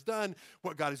what God has done,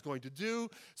 what God is going to do.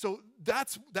 So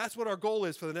that's what our goal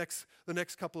is for the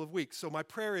next couple of weeks. So my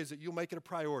prayer is that you'll make it a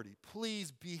priority.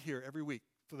 Please be here every week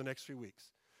for the next 3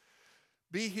 weeks.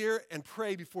 Be here and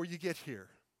pray before you get here.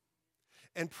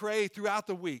 And pray throughout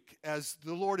the week as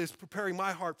the Lord is preparing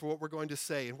my heart for what we're going to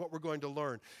say and what we're going to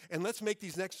learn. And let's make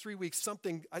these next 3 weeks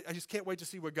something, I just can't wait to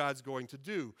see what God's going to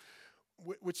do.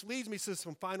 Which leads me to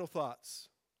some final thoughts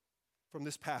from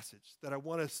this passage that I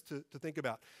want us to think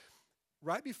about.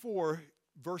 Right before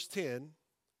verse 10,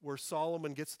 where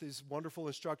Solomon gets these wonderful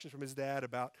instructions from his dad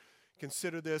about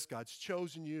consider this, God's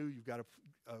chosen you, you've got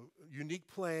a unique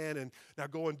plan, and now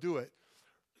go and do it.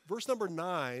 Verse number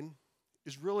 9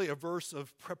 is really a verse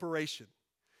of preparation.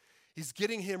 He's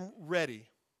getting him ready.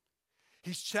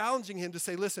 He's challenging him to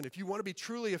say, listen, if you want to be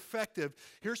truly effective,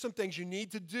 here's some things you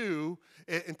need to do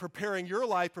in preparing your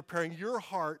life, preparing your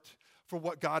heart for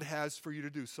what God has for you to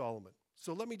do, Solomon.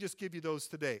 So let me just give you those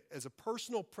today as a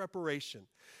personal preparation.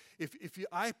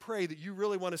 I pray that you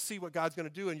really want to see what God's going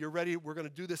to do and you're ready, we're going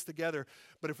to do this together.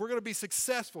 But if we're going to be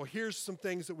successful, here's some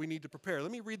things that we need to prepare. Let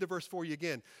me read the verse for you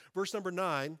again. Verse number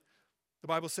 9. The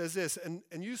Bible says this, and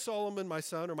you, Solomon, my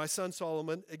son, or my son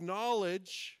Solomon,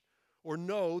 acknowledge or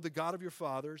know the God of your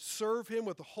fathers, serve him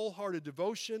with a wholehearted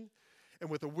devotion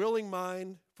and with a willing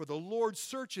mind, for the Lord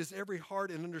searches every heart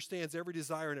and understands every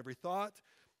desire and every thought.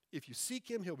 If you seek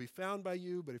him, he'll be found by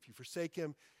you, but if you forsake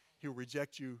him, he'll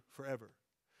reject you forever.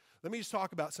 Let me just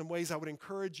talk about some ways I would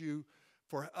encourage you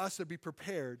for us to be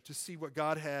prepared to see what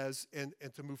God has and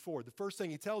to move forward. The first thing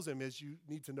he tells him is you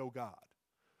need to know God.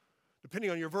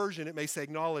 Depending on your version, it may say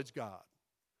acknowledge God.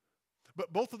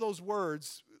 But both of those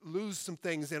words lose some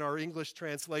things in our English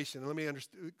translation. Let me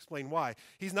explain why.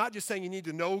 He's not just saying you need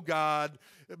to know God,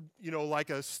 like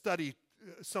a study,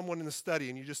 someone in the study,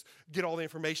 and you just get all the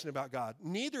information about God.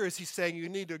 Neither is he saying you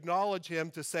need to acknowledge him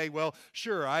to say, well,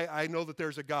 sure, I know that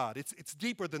there's a God. It's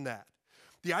deeper than that.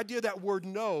 The idea of that word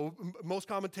know, most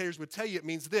commentators would tell you it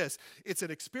means this. It's an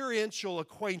experiential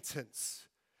acquaintance.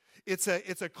 It's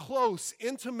a close,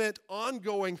 intimate,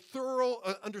 ongoing, thorough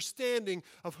understanding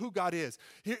of who God is.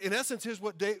 Here, in essence, here's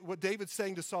what David's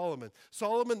saying to Solomon.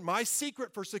 Solomon, my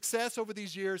secret for success over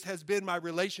these years has been my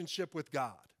relationship with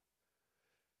God.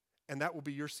 And that will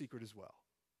be your secret as well.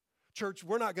 Church,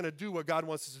 we're not going to do what God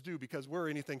wants us to do because we're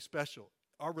anything special.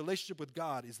 Our relationship with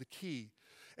God is the key.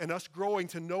 And us growing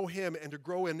to know him and to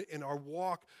grow in our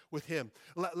walk with him.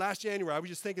 Last January, I was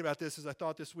just thinking about this as I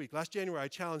thought this week. Last January, I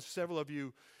challenged several of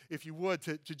you, if you would,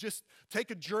 to just take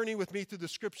a journey with me through the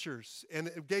scriptures. And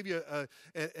it gave you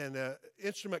an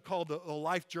instrument called the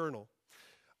Life Journal.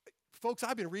 Folks,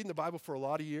 I've been reading the Bible for a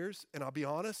lot of years, and I'll be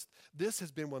honest, this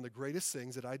has been one of the greatest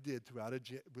things that I did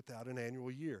without an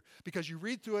annual year. Because you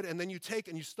read through it, and then you take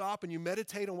and you stop and you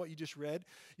meditate on what you just read.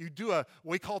 You do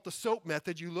we call it the SOAP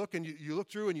method. You look and you look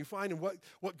through and you find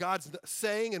what God's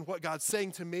saying and what God's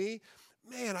saying to me.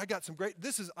 Man, I got some great,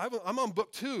 I'm on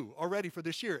book 2 already for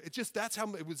this year. That's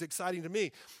how it was exciting to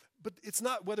me. But it's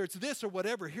not, whether it's this or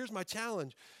whatever, here's my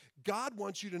challenge. God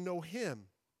wants you to know him.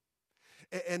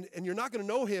 And you're not going to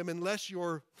know him unless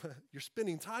you're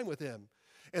spending time with him,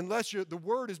 unless the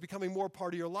word is becoming more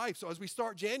part of your life. So as we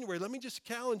start January, let me just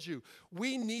challenge you.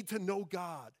 We need to know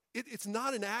God. It's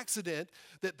not an accident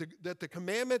that the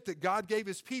commandment that God gave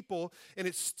his people, and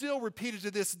it's still repeated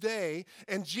to this day,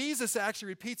 and Jesus actually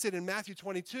repeats it in Matthew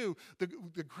 22,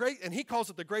 and he calls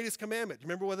it the greatest commandment. Do you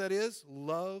remember what that is?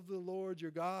 Love the Lord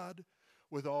your God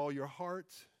with all your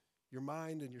heart, your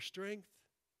mind, and your strength.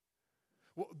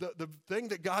 Well, the thing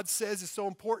that God says is so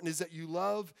important is that you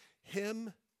love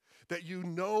him, that you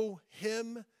know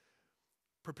him.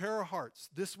 Prepare our hearts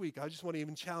this week. I just want to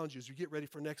even challenge you as you get ready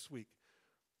for next week.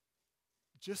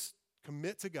 Just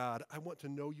commit to God. I want to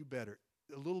know you better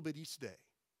a little bit each day.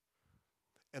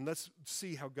 And let's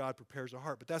see how God prepares our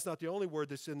heart. But that's not the only word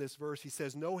that's in this verse. He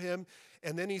says know him,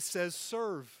 and then he says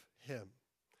serve him.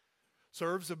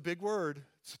 Serve's a big word.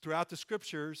 It's throughout the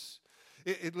scriptures.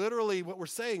 It literally, what we're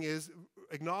saying is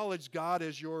acknowledge God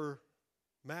as your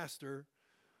master.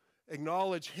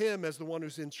 Acknowledge him as the one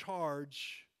who's in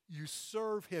charge. you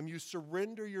serve him. You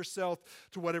surrender yourself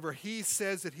to whatever he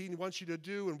says that he wants you to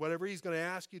do and whatever he's going to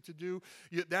ask you to do.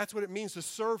 That's what it means to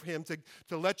serve him,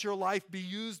 to let your life be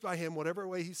used by him, whatever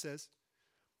way he says.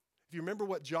 If you remember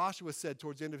what Joshua said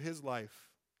towards the end of his life,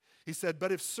 he said,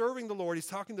 but if serving the Lord, he's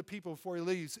talking to people before he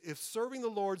leaves, if serving the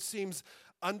Lord seems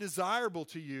undesirable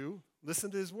to you, listen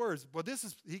to his words. But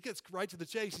he gets right to the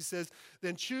chase. He says,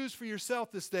 then choose for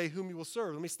yourself this day whom you will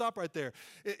serve. Let me stop right there.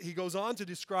 He goes on to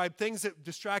describe things that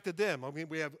distracted them. I mean,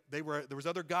 there was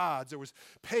other gods. There was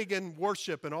pagan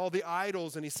worship and all the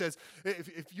idols. And he says,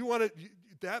 if you want to,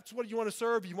 that's what you want to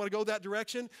serve. You want to go that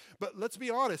direction. But let's be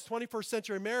honest, 21st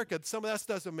century America, some of that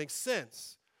stuff doesn't make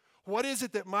sense. What is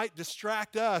it that might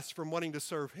distract us from wanting to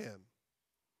serve him?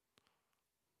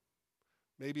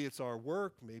 Maybe it's our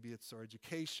work, maybe it's our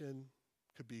education,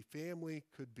 could be family,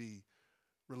 could be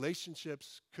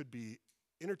relationships, could be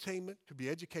entertainment, could be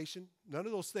education. None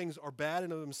of those things are bad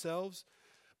in of themselves.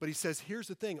 But he says, here's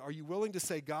the thing. Are you willing to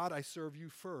say, God, I serve you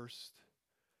first?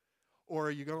 Or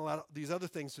are you going to allow these other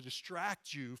things to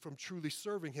distract you from truly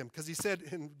serving him? Because he said,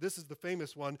 and this is the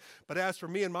famous one, but as for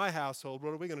me and my household,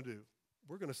 what are we going to do?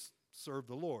 We're going to serve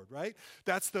the Lord, right?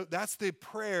 That's the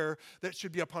prayer that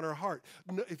should be upon our heart.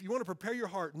 If you want to prepare your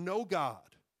heart, know God.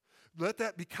 Let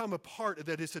that become a part,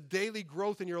 that it's a daily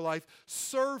growth in your life.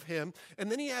 Serve him.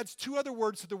 And then he adds two other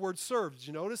words to the word serve. Did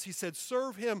you notice? He said,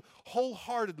 serve him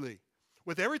wholeheartedly.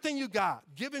 With everything you got,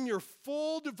 give him your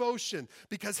full devotion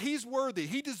because he's worthy.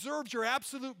 He deserves your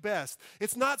absolute best.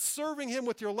 It's not serving him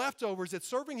with your leftovers. It's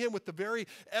serving him with the very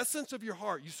essence of your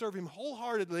heart. You serve him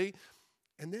wholeheartedly.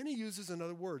 And then he uses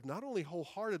another word, not only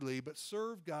wholeheartedly, but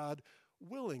serve God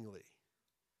willingly.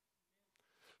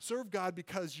 Serve God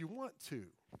because you want to.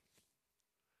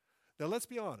 Now, let's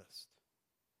be honest.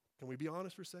 Can we be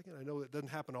honest for a second? I know that doesn't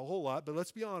happen a whole lot, but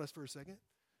let's be honest for a second.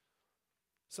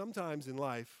 Sometimes in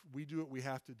life, we do what we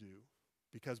have to do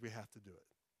because we have to do it.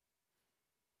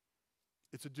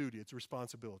 It's a duty. It's a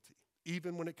responsibility,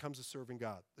 even when it comes to serving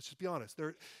God. Let's just be honest.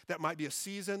 That might be a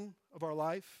season of our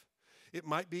life. It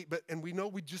might be, and we know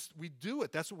we do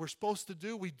it. That's what we're supposed to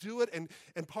do. We do it,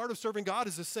 and part of serving God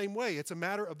is the same way. It's a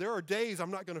matter of there are days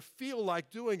I'm not going to feel like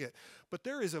doing it. But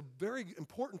there is a very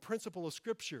important principle of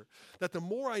Scripture that the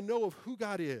more I know of who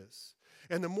God is,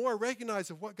 and the more I recognize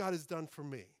of what God has done for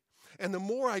me, and the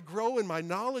more I grow in my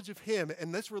knowledge of him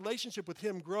and this relationship with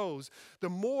him grows, the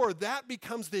more that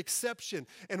becomes the exception.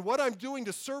 And what I'm doing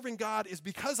to serving God is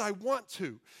because I want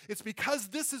to. It's because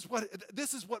this is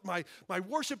what my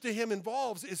worship to him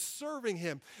involves, is serving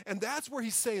him. And that's where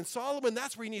he's saying, Solomon,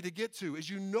 that's where you need to get to, is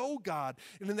you know God.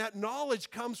 And then that knowledge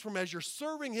comes from as you're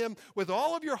serving him with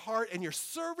all of your heart, and you're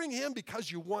serving him because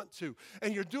you want to.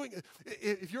 And you're doing,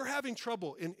 if you're having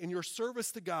trouble in your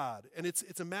service to God, and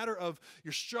it's a matter of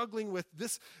you're struggling with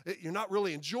this, you're not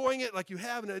really enjoying it like you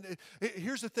have. And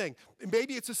here's the thing.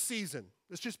 Maybe it's a season.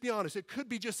 Let's just be honest. It could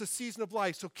be just a season of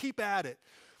life, so keep at it.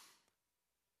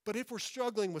 But if we're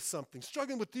struggling with something,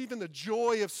 struggling with even the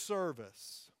joy of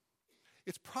service,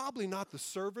 it's probably not the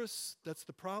service that's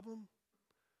the problem.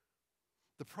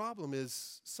 The problem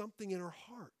is something in our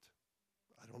heart.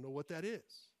 I don't know what that is.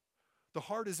 The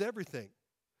heart is everything.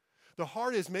 The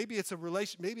heart is, maybe it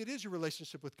is your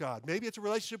relationship with God. Maybe it's a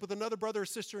relationship with another brother or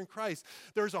sister in Christ.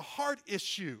 There's a heart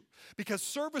issue because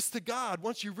service to God,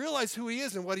 once you realize who he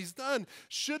is and what he's done,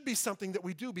 should be something that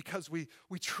we do because we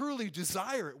truly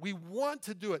desire it. We want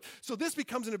to do it. So this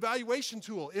becomes an evaluation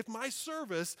tool. If my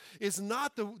service is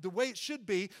not the way it should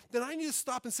be, then I need to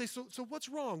stop and say, so what's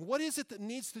wrong? What is it that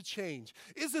needs to change?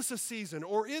 Is this a season,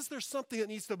 or is there something that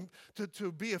needs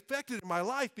to be affected in my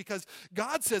life? Because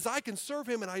God says I can serve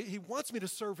him, and he wants me to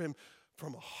serve him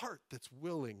from a heart that's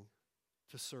willing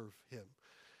to serve him.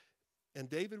 And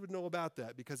David would know about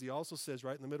that because he also says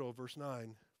right in the middle of verse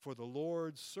 9, for the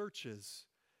Lord searches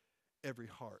every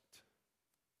heart.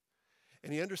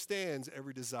 And he understands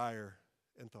every desire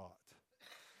and thought.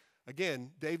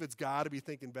 Again, David's got to be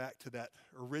thinking back to that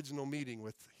original meeting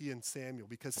with he and Samuel,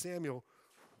 because Samuel,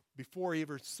 before he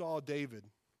ever saw David,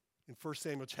 in 1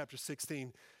 Samuel chapter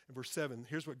 16 and verse 7,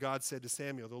 here's what God said to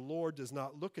Samuel. The Lord does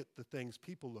not look at the things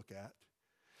people look at.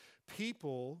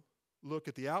 People look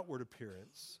at the outward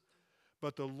appearance,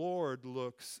 but the Lord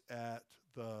looks at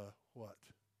the what?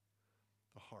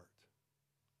 The heart.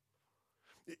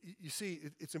 You see,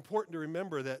 it's important to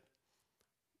remember that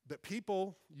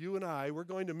people, you and I, we're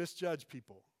going to misjudge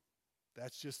people.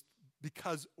 That's just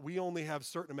because we only have a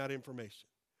certain amount of information.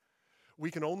 We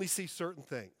can only see certain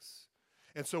things.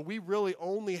 And so we really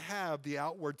only have the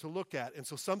outward to look at. And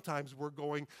so sometimes we're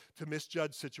going to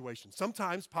misjudge situations.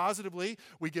 Sometimes, positively,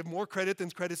 we give more credit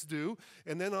than credit's due.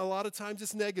 And then a lot of times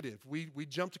it's negative. We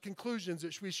jump to conclusions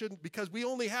that we shouldn't because we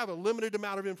only have a limited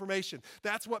amount of information.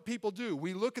 That's what people do.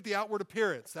 We look at the outward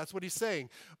appearance. That's what he's saying.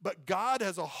 But God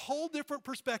has a whole different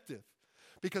perspective.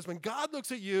 Because when God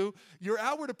looks at you, your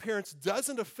outward appearance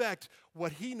doesn't affect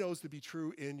what he knows to be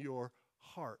true in your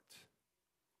heart.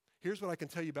 Here's what I can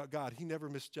tell you about God. He never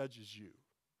misjudges you.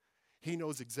 He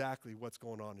knows exactly what's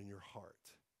going on in your heart.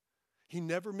 He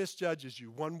never misjudges you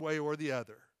one way or the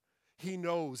other. He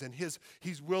knows, and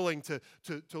he's willing to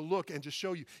look and to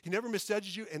show you. He never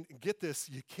misjudges you, and get this,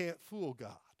 you can't fool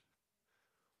God.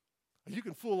 You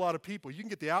can fool a lot of people. You can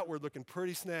get the outward looking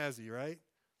pretty snazzy, right?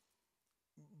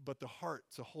 But the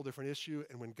heart's a whole different issue.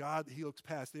 And when God, he looks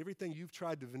past everything you've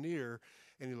tried to veneer,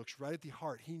 and he looks right at the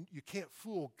heart. You can't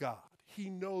fool God. He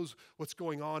knows what's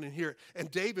going on in here. And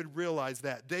David realized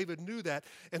that. David knew that.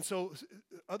 And so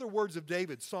other words of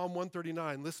David, Psalm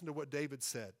 139, listen to what David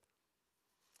said.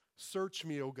 Search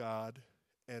me, O God,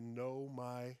 and know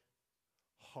my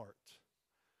heart.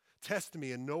 Test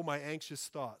me and know my anxious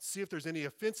thoughts. See if there's any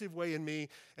offensive way in me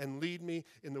and lead me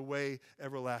in the way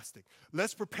everlasting.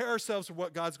 Let's prepare ourselves for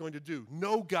what God's going to do.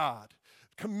 Know God.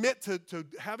 Commit to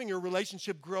having your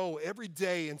relationship grow every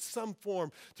day in some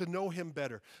form to know him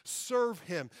better. Serve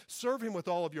him. Serve him with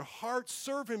all of your heart.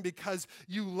 Serve him because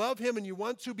you love him and you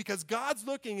want to, because God's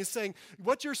looking and saying,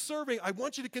 what you're serving, I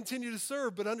want you to continue to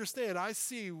serve, but understand, I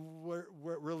see where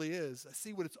it really is.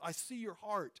 I see your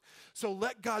heart. So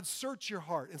let God search your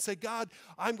heart and say, God,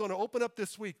 I'm going to open up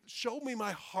this week. Show me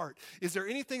my heart. Is there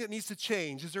anything that needs to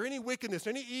change? Is there any wickedness,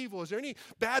 any evil? Is there any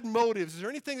bad motives? Is there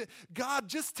anything that, God,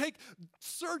 just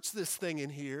search this thing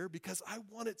in here because I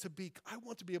want to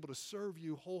be able to serve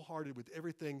you wholehearted with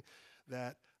everything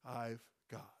that I've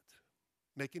got.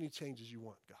 Make any changes you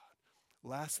want, God.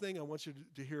 Last thing I want you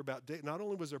to hear about, not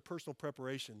only was there personal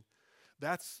preparation,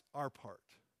 that's our part,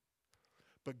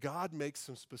 but God makes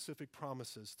some specific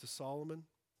promises to Solomon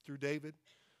through David,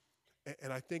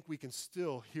 and I think we can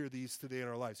still hear these today in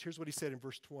our lives. Here's what he said in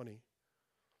verse 20.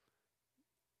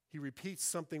 He repeats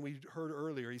something we heard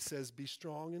earlier. He says, be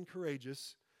strong and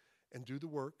courageous and do the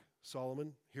work.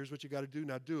 Solomon, here's what you got to do.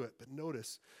 Now do it. But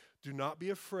notice, do not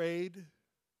be afraid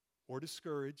or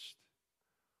discouraged.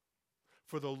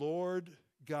 For the Lord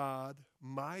God,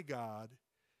 my God,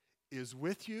 is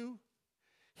with you.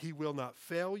 He will not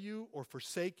fail you or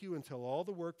forsake you until all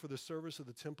the work for the service of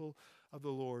the temple of the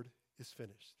Lord is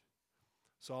finished.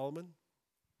 Solomon,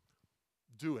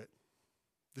 do it.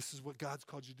 This is what God's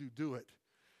called you to do. Do it.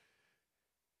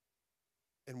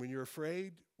 And when you're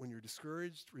afraid, when you're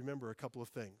discouraged, remember a couple of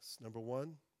things. Number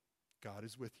one, God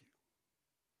is with you.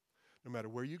 No matter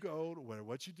where you go, no matter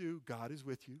what you do, God is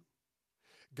with you.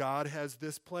 God has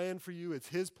this plan for you. It's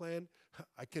his plan.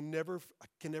 I can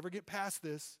never get past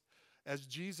this. As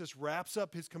Jesus wraps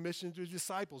up his commission to his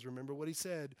disciples, remember what he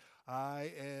said,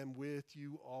 I am with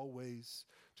you always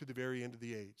to the very end of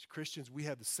the age. Christians, we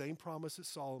have the same promise that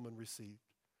Solomon received.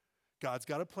 God's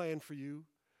got a plan for you.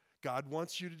 God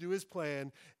wants you to do his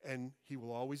plan, and he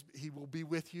will be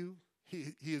with you.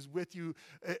 He is with you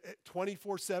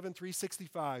 24/7,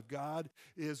 365. God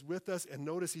is with us. And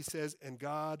notice he says, and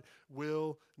God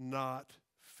will not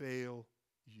fail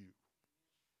you.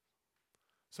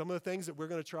 Some of the things that we're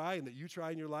going to try and that you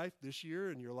try in your life this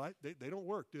year in your life, they don't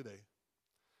work, do they?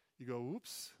 You go,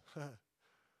 oops.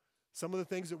 Some of the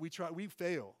things that we try, we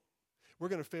fail. We're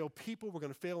going to fail people. We're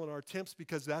going to fail in our attempts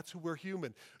because that's who we're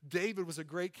human. David was a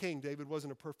great king. David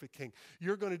wasn't a perfect king.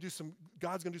 God's going to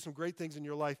do some great things in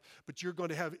your life, but you're going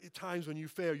to have times when you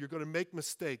fail. You're going to make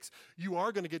mistakes. You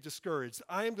are going to get discouraged.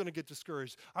 I am going to get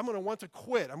discouraged. I'm going to want to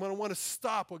quit. I'm going to want to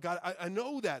stop. Well, God, I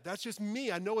know that. That's just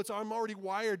me. I know I'm already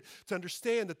wired to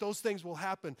understand that those things will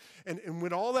happen. And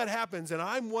when all that happens and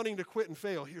I'm wanting to quit and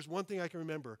fail, here's one thing I can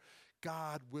remember.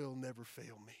 God will never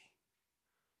fail me.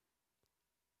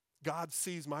 God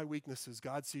sees my weaknesses.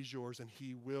 God sees yours, and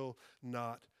he will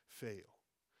not fail.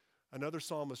 Another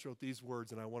psalmist wrote these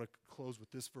words, and I want to close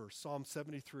with this verse. Psalm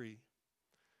 73.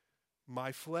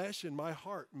 My flesh and my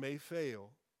heart may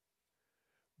fail,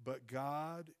 but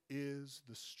God is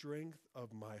the strength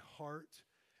of my heart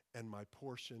and my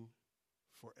portion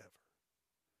forever.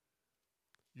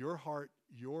 Your heart,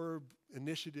 your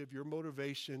initiative, your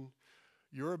motivation,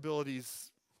 your abilities,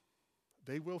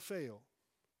 they will fail.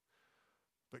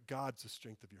 But God's the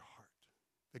strength of your heart.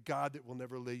 The God that will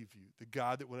never leave you. The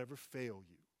God that will never fail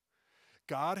you.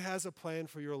 God has a plan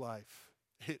for your life.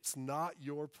 It's not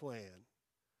your plan.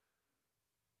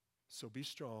 So be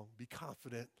strong, be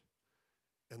confident,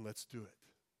 and let's do it.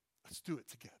 Let's do it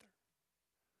together.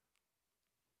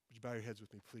 you bow your heads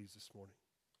with me, please, this morning?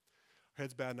 Our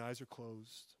heads bowed and eyes are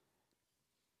closed.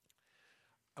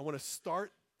 I want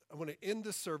to end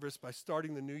the service by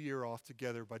starting the new year off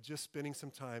together by just spending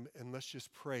some time, and let's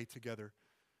just pray together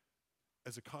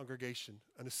as a congregation,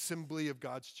 an assembly of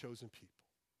God's chosen people.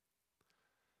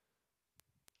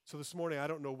 So this morning, I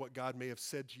don't know what God may have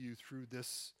said to you through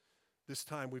this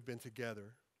time we've been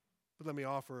together, but let me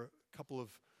offer a couple of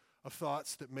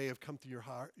thoughts that may have come to your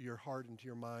heart and to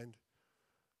your mind.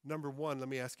 Number one, let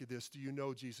me ask you this. Do you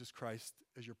know Jesus Christ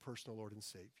as your personal Lord and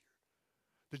Savior?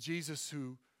 The Jesus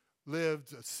who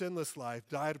lived a sinless life,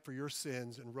 died for your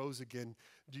sins, and rose again.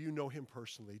 Do you know him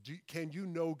personally? Can you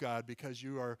know God because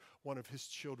you are one of his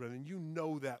children? And you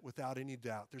know that without any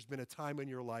doubt. There's been a time in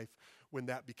your life when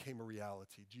that became a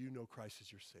reality. Do you know Christ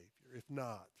as your Savior? If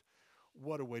not,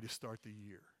 what a way to start the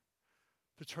year.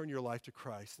 To turn your life to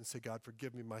Christ and say, God,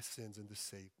 forgive me my sins and to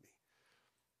save me.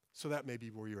 So that may be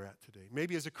where you're at today.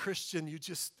 Maybe as a Christian,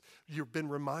 you've been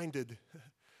reminded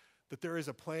that there is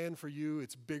a plan for you.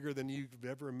 It's bigger than you've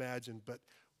ever imagined, but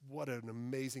what an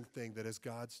amazing thing that as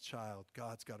God's child,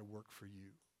 God's got to work for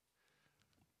you.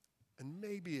 And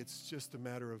maybe it's just a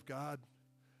matter of, God,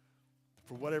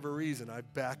 for whatever reason,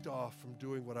 I've backed off from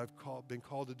doing what I've been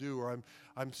called to do, or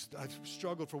I've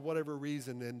struggled for whatever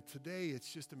reason, and today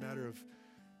it's just a matter of,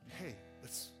 hey,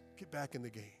 let's get back in the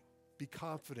game. Be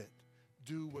confident.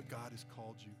 Do what God has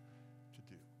called you to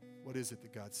do. What is it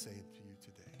that God's saying to you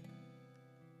today?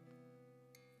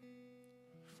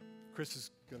 Chris is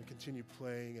going to continue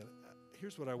playing, and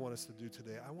here's what I want us to do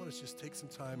today. I want us to just take some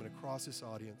time and across this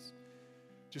audience,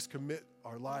 just commit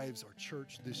our lives, our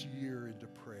church this year into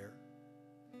prayer.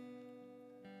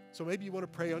 So maybe you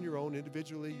want to pray on your own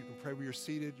individually. You can pray where you're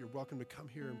seated. You're welcome to come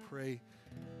here and pray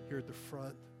here at the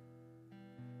front.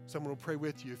 Someone will pray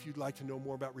with you. If you'd like to know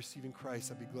more about receiving Christ,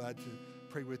 I'd be glad to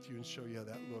pray with you and show you how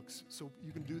that looks. So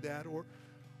you can do that.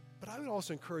 But I would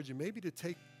also encourage you maybe to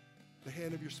take the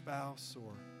hand of your spouse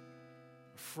or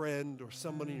a friend or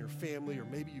someone in your family, or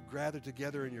maybe you gather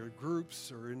together in your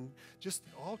groups or in just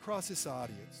all across this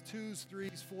audience, 2s,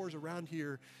 3s, 4s around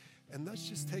here, and let's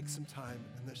just take some time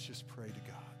and let's just pray to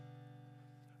God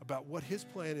about what his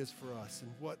plan is for us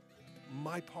and what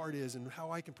my part is and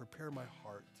how I can prepare my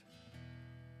heart.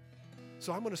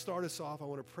 So I'm going to start us off. I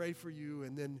want to pray for you,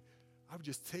 and then I would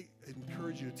just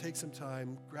encourage you to take some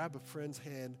time, grab a friend's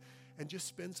hand, and just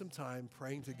spend some time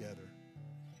praying together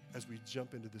as we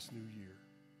jump into this new year,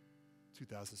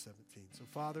 2017. So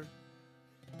Father,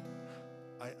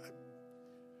 I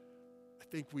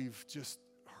think we've just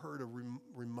heard a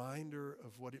reminder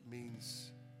of what it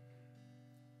means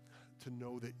to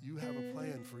know that you have a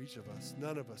plan for each of us.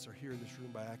 None of us are here in this room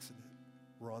by accident.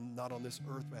 We're not on this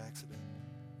earth by accident.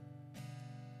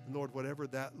 And Lord, whatever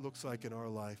that looks like in our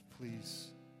life, please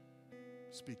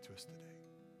speak to us today.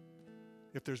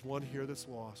 If there's one here that's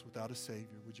lost without a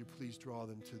Savior, would you please draw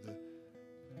them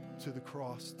to the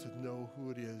cross to know who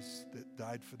it is that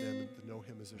died for them and to know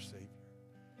him as their Savior.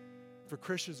 For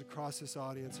Christians across this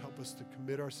audience, help us to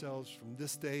commit ourselves from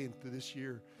this day into this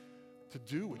year to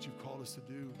do what you've called us to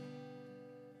do.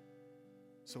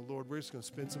 So Lord, we're just going to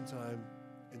spend some time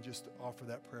and just offer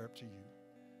that prayer up to you.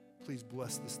 Please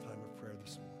bless this time of prayer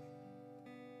this morning.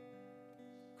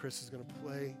 Chris is going to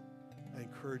play. I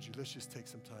encourage you, let's just take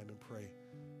some time and pray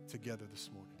together this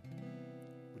morning.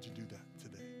 Would you do that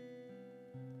today?